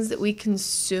the things that we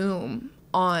consume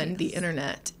on the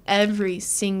internet, every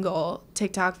single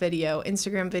TikTok video,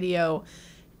 Instagram video,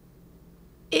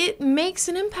 it makes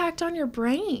an impact on your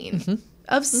brain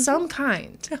of some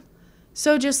kind. Yeah.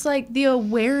 So just like the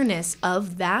awareness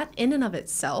of that in and of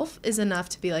itself is enough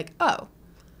to be like, oh,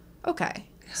 okay.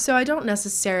 Yeah. So I don't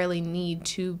necessarily need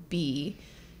to be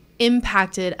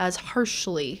impacted as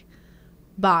harshly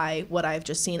by what I've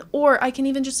just seen. Or I can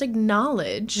even just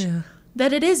acknowledge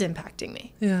that it is impacting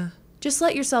me. Yeah. Just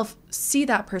let yourself see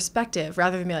that perspective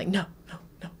rather than be like, no.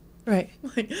 Right.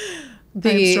 Like,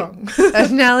 The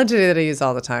analogy that I use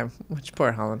all the time, which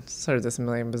poor Helen heard this a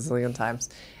million bazillion times,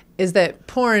 is that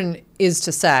porn is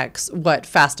to sex what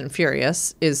Fast and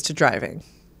Furious is to driving.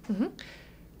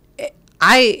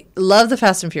 I love the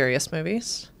Fast and Furious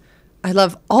movies. I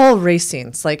love all race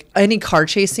scenes. Like any car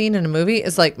chase scene in a movie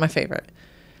is like my favorite.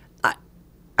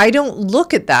 I don't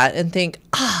look at that and think,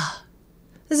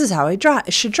 this is how I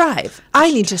should drive.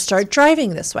 I need to start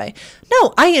driving this way.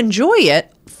 No, I enjoy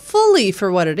it fully for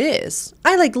what it is.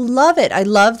 I love it. I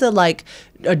love the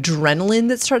adrenaline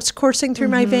that starts coursing through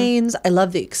my veins. I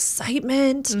love the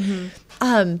excitement.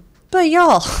 But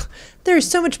y'all, there's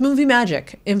so much movie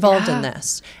magic involved in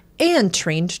this. And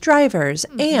trained drivers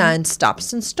and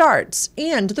stops and starts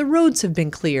and the roads have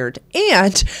been cleared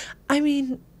and I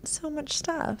mean so much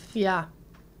stuff. Yeah.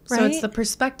 Right? So it's the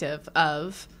perspective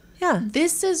of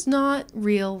this is not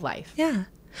real life. Yeah.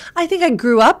 I think I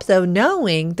grew up, though,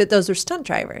 knowing that those were stunt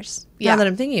drivers. Now that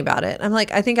I'm thinking about it. I'm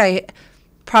like, I think I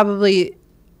probably,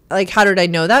 how did I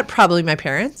know that? Probably my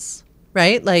parents,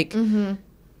 right?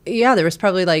 Yeah, there was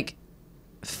probably,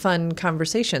 fun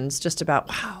conversations just about,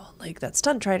 wow, that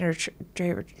stunt driver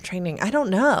training. I don't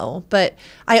know. But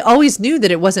I always knew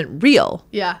that it wasn't real.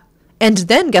 Yeah. And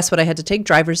then guess what? I had to take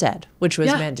driver's ed, which was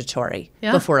mandatory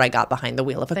before I got behind the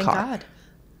wheel of a car. Thank God.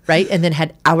 Right? And then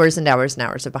had hours and hours and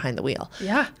hours of behind the wheel.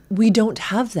 Yeah. We don't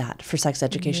have that for sex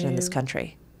education in this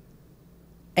country.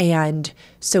 And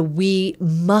so we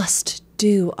must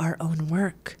do our own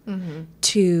work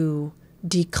to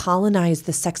decolonize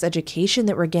the sex education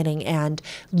that we're getting and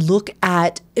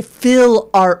fill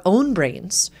our own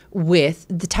brains with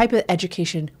the type of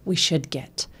education we should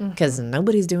get, because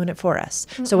nobody's doing it for us.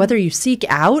 So whether you seek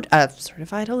out a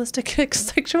certified holistic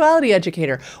sexuality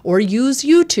educator, or use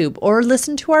YouTube, or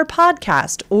listen to our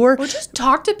podcast, or just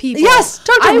talk to people. Yes,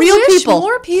 talk to real people.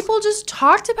 More people just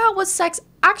talked about what sex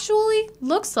actually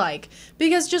looks like,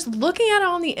 because just looking at it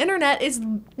on the internet is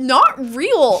not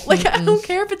real. Like, I don't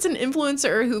care if it's an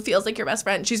influencer who feels like your best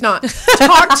friend. She's not.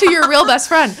 Talk to your real best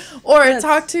friend, or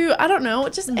talk to, I don't know,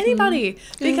 just anybody,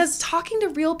 because talking to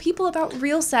real people about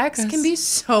real sex can be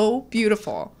so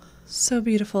beautiful. So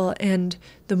beautiful. And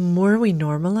the more we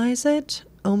normalize it,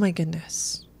 oh my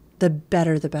goodness, the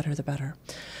better, the better, the better.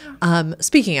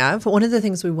 Speaking of, one of the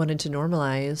things we wanted to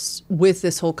normalize with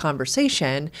this whole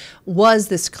conversation was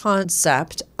this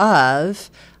concept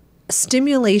of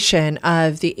stimulation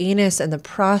of the anus and the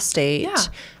prostate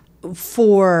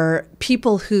for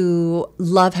people who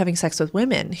love having sex with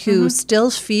women, who still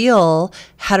feel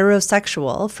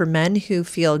heterosexual, for men who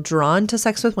feel drawn to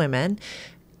sex with women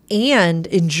and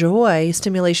enjoy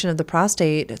stimulation of the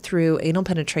prostate through anal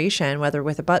penetration, whether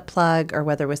with a butt plug or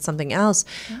whether with something else.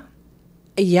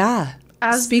 Yeah.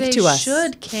 As speak they to us.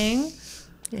 should, King.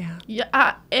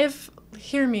 Yeah.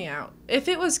 Hear me out. If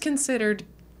it was considered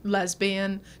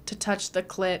lesbian to touch the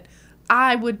clit,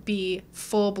 I would be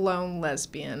full-blown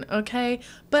lesbian, okay?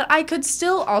 But I could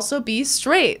still also be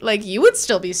straight. Like, you would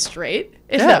still be straight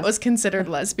if that was considered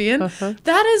lesbian.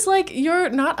 That is, like, you're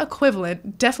not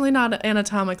equivalent. Definitely not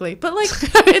anatomically. But, like,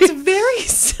 it's very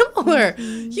similar.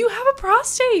 You have a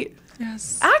prostate.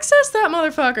 Yes. Access that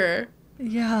motherfucker.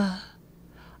 Yeah.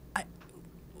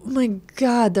 Oh my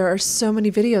God, there are so many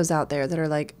videos out there that are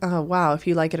like, oh, wow, if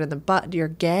you like it in the butt, you're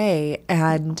gay.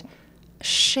 And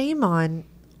shame on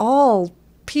all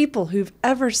people who've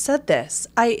ever said this.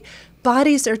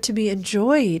 Bodies are to be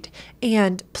enjoyed,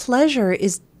 and pleasure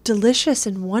is delicious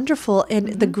and wonderful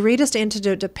and the greatest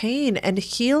antidote to pain and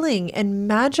healing and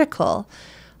magical.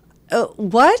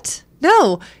 What?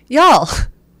 No, y'all.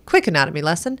 Quick anatomy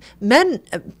lesson.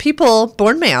 People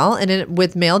born male and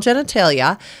with male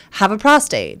genitalia have a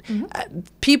prostate.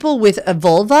 People with a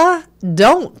vulva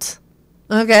don't.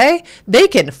 Okay? They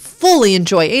can fully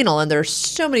enjoy anal, and there's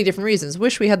so many different reasons.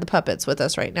 Wish we had the puppets with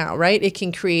us right now, right? It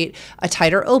can create a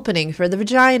tighter opening for the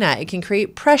vagina. It can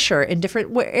create pressure in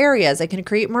different areas. It can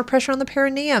create more pressure on the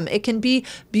perineum. It can be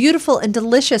beautiful and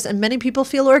delicious, and many people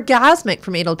feel orgasmic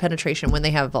from anal penetration when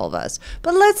they have vulvas.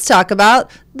 But let's talk about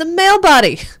the male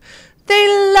body.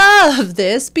 They love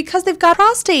this because they've got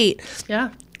prostate. Yeah.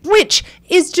 Which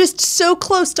is just so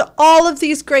close to all of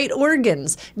these great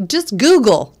organs. Just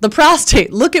Google the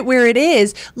prostate. Look at where it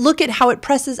is. Look at how it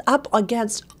presses up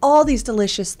against all these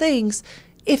delicious things.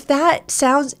 If that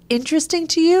sounds interesting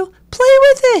to you, play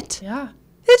with it. Yeah.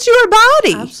 It's your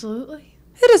body. Absolutely.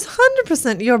 It is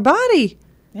 100% your body.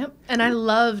 Yep. And I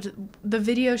loved the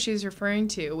video she's referring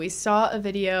to. We saw a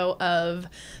video of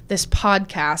this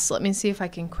podcast. Let me see if I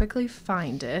can quickly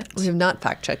find it. We have not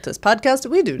fact-checked this podcast.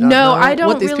 We do not know I don't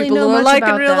what these really people know are like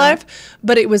about in real them. life.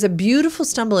 But it was a beautiful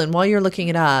stumble. And while you're looking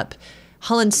it up,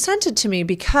 Holland sent it to me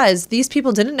because these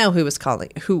people didn't know who was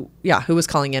calling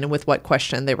in and with what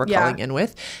question they were calling in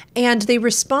with. And they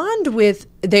respond with,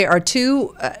 they are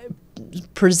two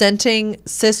presenting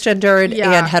cisgendered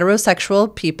and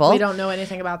heterosexual people. We don't know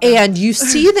anything about them. And you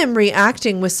see them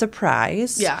reacting with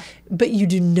surprise. Yeah. But you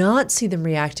do not see them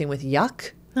reacting with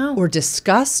yuck or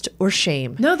disgust or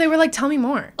shame. No, they were like, tell me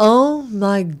more. Oh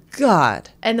my God.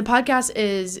 And the podcast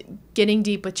is Getting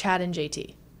Deep with Chad and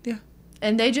JT. Yeah.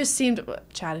 And they just seemed,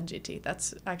 Chad and JT,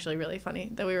 that's actually really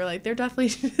funny that we were like, they're definitely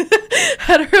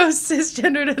hetero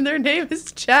cisgendered and their name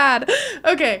is Chad.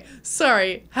 Okay,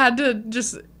 sorry. Had to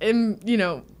just,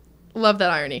 love that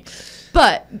irony.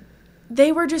 But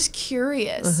they were just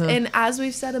curious. And as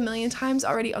we've said a million times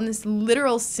already on this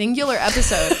literal singular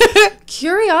episode,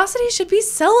 curiosity should be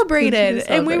celebrated.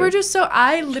 And we were just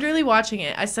I literally watching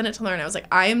it, I sent it to Lauren. I was like,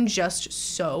 I am just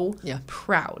so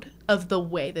proud of the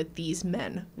way that these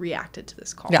men reacted to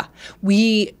this call. Yeah.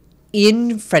 We,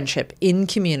 in friendship, in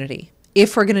community,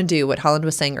 if we're going to do what Holland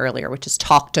was saying earlier, which is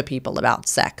talk to people about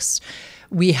sex,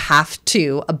 we have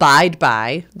to abide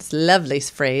by this lovely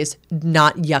phrase,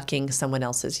 not yucking someone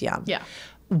else's yum. Yeah.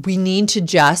 We need to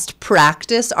just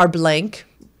practice our blank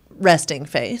resting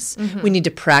face. We need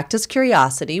to practice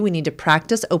curiosity. We need to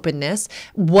practice openness.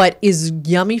 What is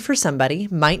yummy for somebody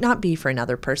might not be for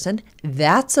another person.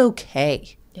 That's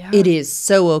okay. Yeah. It is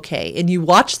so okay. And you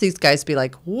watch these guys be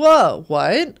like, whoa,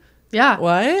 what? Yeah.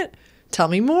 What? Tell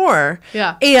me more.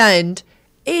 Yeah. And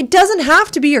It doesn't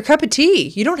have to be your cup of tea.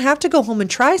 You don't have to go home and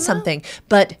try something,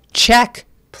 but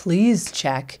please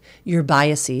check your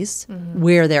biases,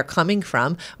 where they're coming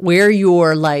from, where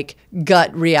your like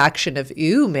gut reaction of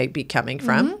ew may be coming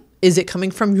from. Is it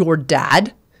coming from your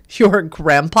dad, your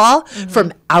grandpa,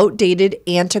 from outdated,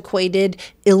 antiquated,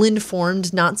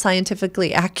 ill-informed, not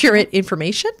scientifically accurate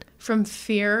information? From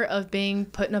fear of being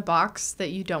put in a box that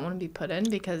you don't want to be put in,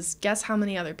 because guess how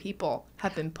many other people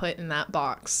have been put in that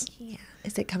box? Yeah.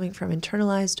 Is it coming from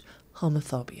internalized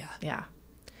homophobia? Yeah.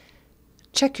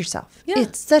 Check yourself. Yeah.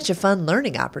 It's such a fun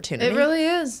learning opportunity. It really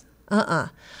is.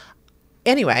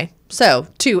 Anyway, so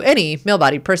to any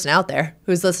male-bodied person out there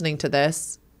who's listening to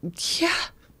this,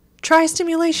 try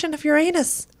stimulation of your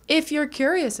anus. If you're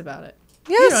curious about it.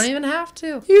 Yes. You don't even have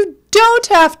to. You don't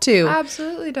have to.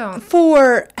 Absolutely don't.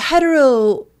 For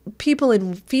hetero people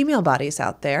in female bodies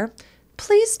out there,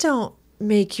 please don't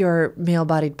make your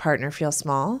male-bodied partner feel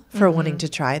small for wanting to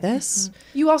try this.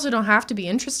 You also don't have to be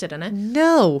interested in it.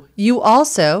 No, you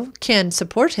also can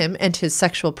support him and his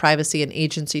sexual privacy and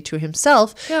agency to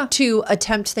himself to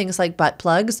attempt things like butt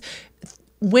plugs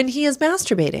when he is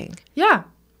masturbating. Yeah.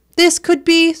 This could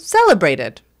be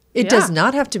celebrated. It does Yeah.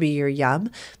 not have to be your yum,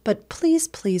 but please,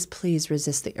 please, please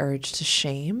resist the urge to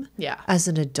shame as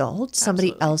an adult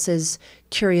somebody else's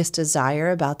curious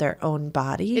desire about their own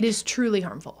body. It is truly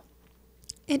harmful.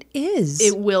 It is.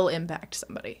 It will impact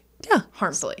somebody. Yeah.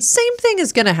 Harmfully. Same thing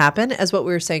is going to happen as what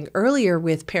we were saying earlier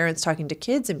with parents talking to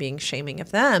kids and being shaming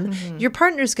of them. Your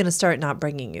partner's going to start not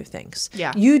bringing you things.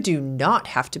 Yeah. You do not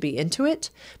have to be into it,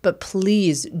 but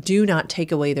please do not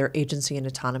take away their agency and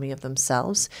autonomy of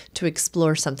themselves to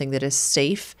explore something that is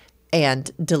safe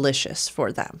and delicious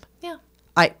for them. Yeah.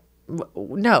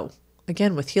 No.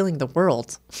 Again, with healing the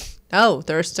world. Oh,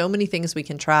 there are so many things we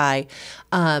can try.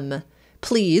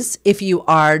 Please, if you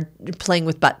are playing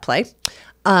with butt play,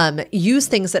 use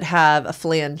things that have a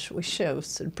flange. We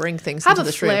should bring things Have into a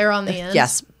this room. flare on the end.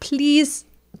 Yes, please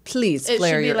It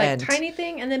flare should be your like end. tiny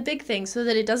thing and then big thing, so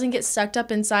that it doesn't get sucked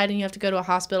up inside and you have to go to a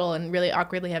hospital and really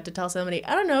awkwardly have to tell somebody,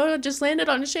 I don't know, it just landed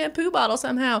on a shampoo bottle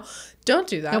somehow. Don't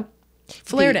do that. Nope.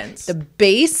 Flared ends. The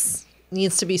base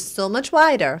needs to be so much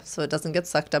wider so it doesn't get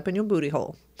sucked up in your booty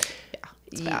hole. Yeah,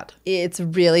 it's bad. It's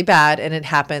really bad, and it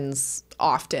happens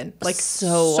Often. Like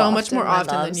so much often, more my often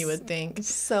than loves. you would think.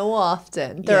 so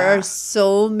often. There Yeah. are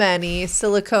so many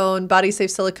silicone, body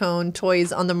safe silicone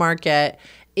toys on the market.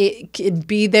 It could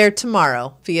be there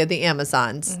tomorrow via the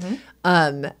Amazons.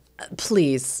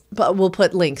 Please, but we'll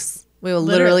put links. We will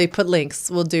literally put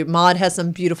links. Maud has some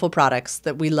beautiful products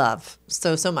that we love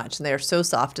so much. And they're so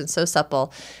soft and so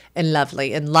supple and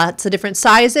lovely. And lots of different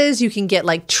sizes. You can get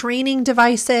like training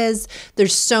devices.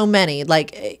 There's so many.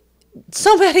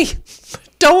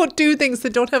 Don't do things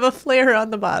that don't have a flare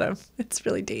on the bottom. It's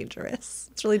really dangerous.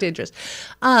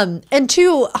 And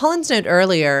to Holland's note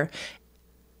earlier,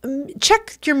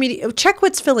 check your media, check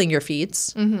what's filling your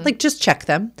feeds. Like just check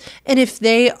them. And if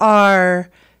they are,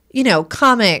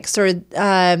 comics or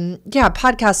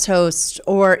podcast hosts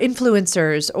or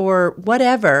influencers or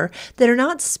whatever that are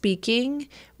not speaking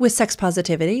with sex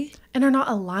positivity, And are not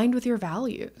aligned with your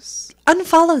values.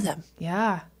 unfollow them.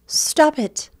 Yeah. Stop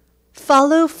it.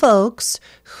 Follow folks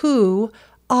who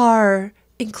are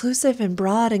inclusive and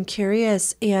broad and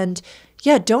curious and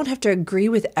don't have to agree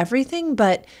with everything,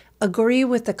 but agree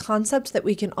with the concept that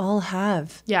we can all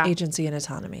have agency and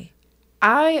autonomy.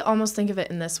 I almost think of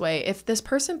it in this way. If this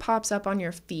person pops up on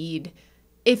your feed,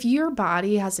 if your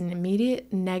body has an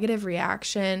immediate negative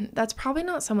reaction, that's probably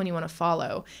not someone you want to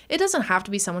follow. It doesn't have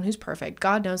to be someone who's perfect.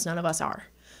 God knows none of us are.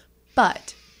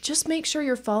 But just make sure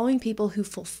you're following people who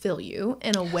fulfill you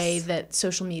in a way that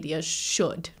social media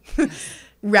should,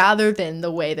 rather than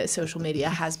the way that social media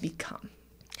has become.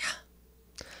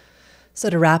 So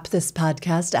to wrap this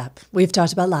podcast up, we've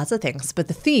talked about lots of things, but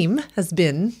the theme has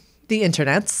been the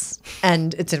internets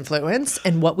and its influence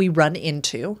and what we run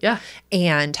into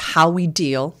and how we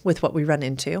deal with what we run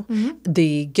into.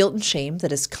 The guilt and shame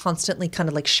that is constantly kind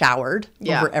of like showered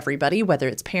over everybody, whether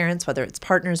it's parents, whether it's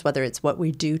partners, whether it's what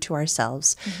we do to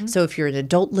ourselves. So if you're an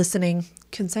adult listening,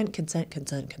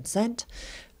 consent.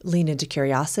 Lean into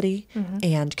curiosity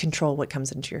and control what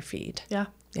comes into your feed. Yeah.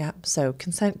 So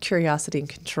consent, curiosity, and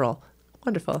control.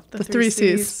 Wonderful. The three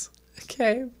C's.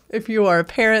 Okay. If you are a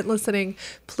parent listening,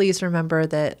 please remember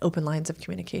that open lines of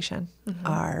communication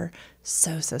are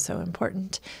so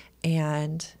important.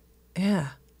 And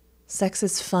sex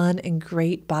is fun and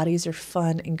great. Bodies are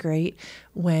fun and great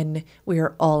when we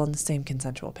are all on the same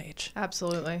consensual page.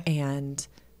 Absolutely. And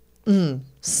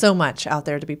so much out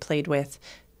there to be played with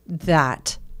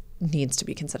that needs to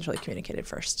be consensually communicated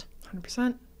first.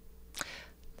 100%.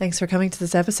 Thanks for coming to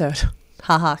this episode.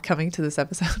 Haha, coming to this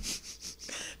episode.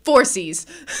 4 C's.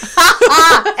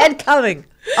 And coming,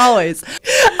 always.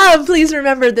 Please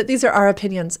remember that these are our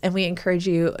opinions, and we encourage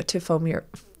you to form your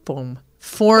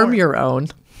own.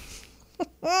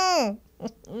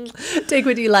 Take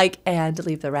what you like and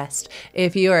leave the rest.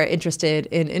 If you are interested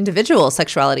in individual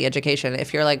sexuality education,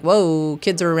 if you're like, whoa,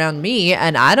 kids are around me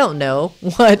and I don't know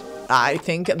what I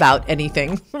think about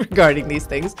anything regarding these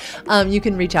things, you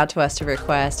can reach out to us to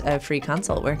request a free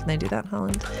consult. Where can they do that,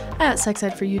 Holland? At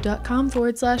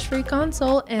sexedforyou.com/free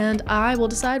consult, and I will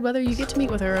decide whether you get to meet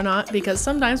with her or not, because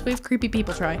sometimes we have creepy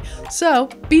people try. So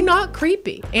be not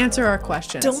creepy. Answer our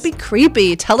questions. Don't be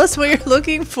creepy. Tell us what you're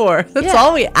looking for. That's Yeah.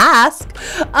 all we ask.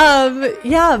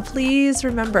 Please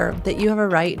remember that you have a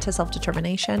right to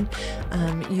self-determination.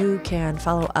 You can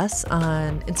follow us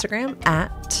on Instagram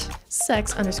at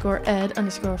sex_ed_for_you.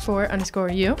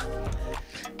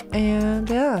 And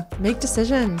make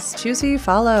decisions. Choose who you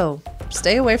follow.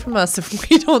 Stay away from us if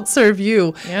we don't serve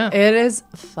you. Yeah. It is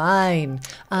fine.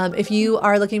 If you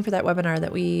are looking for that webinar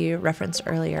that we referenced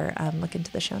earlier, look into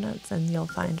the show notes and you'll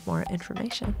find more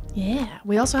information. Yeah.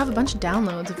 We also have a bunch of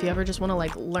downloads if you ever just want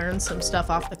to learn some stuff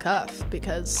off the cuff,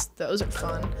 because those are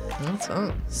fun. That's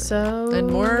fun. So. And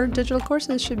more digital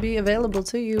courses should be available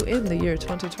to you in the year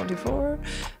 2024.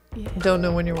 Yeah. Don't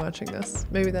know when you're watching this.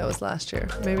 Maybe that was last year.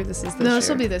 Maybe this is this year. No, this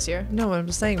will be this year. No, I'm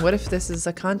just saying, what if this is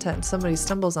a content somebody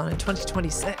stumbles on in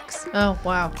 2026? Oh,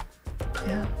 wow.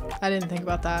 Yeah. I didn't think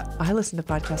about that. I listen to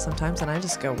podcasts sometimes and I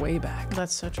just go way back.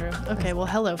 That's so true. Okay, well,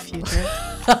 hello, future.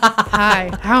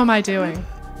 Hi, how am I doing?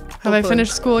 Have I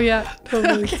finished school yet?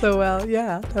 Hopefully so well.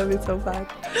 Yeah, that'd be so fun.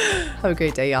 Have a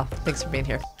great day, y'all. Thanks for being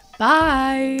here.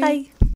 Bye. Bye.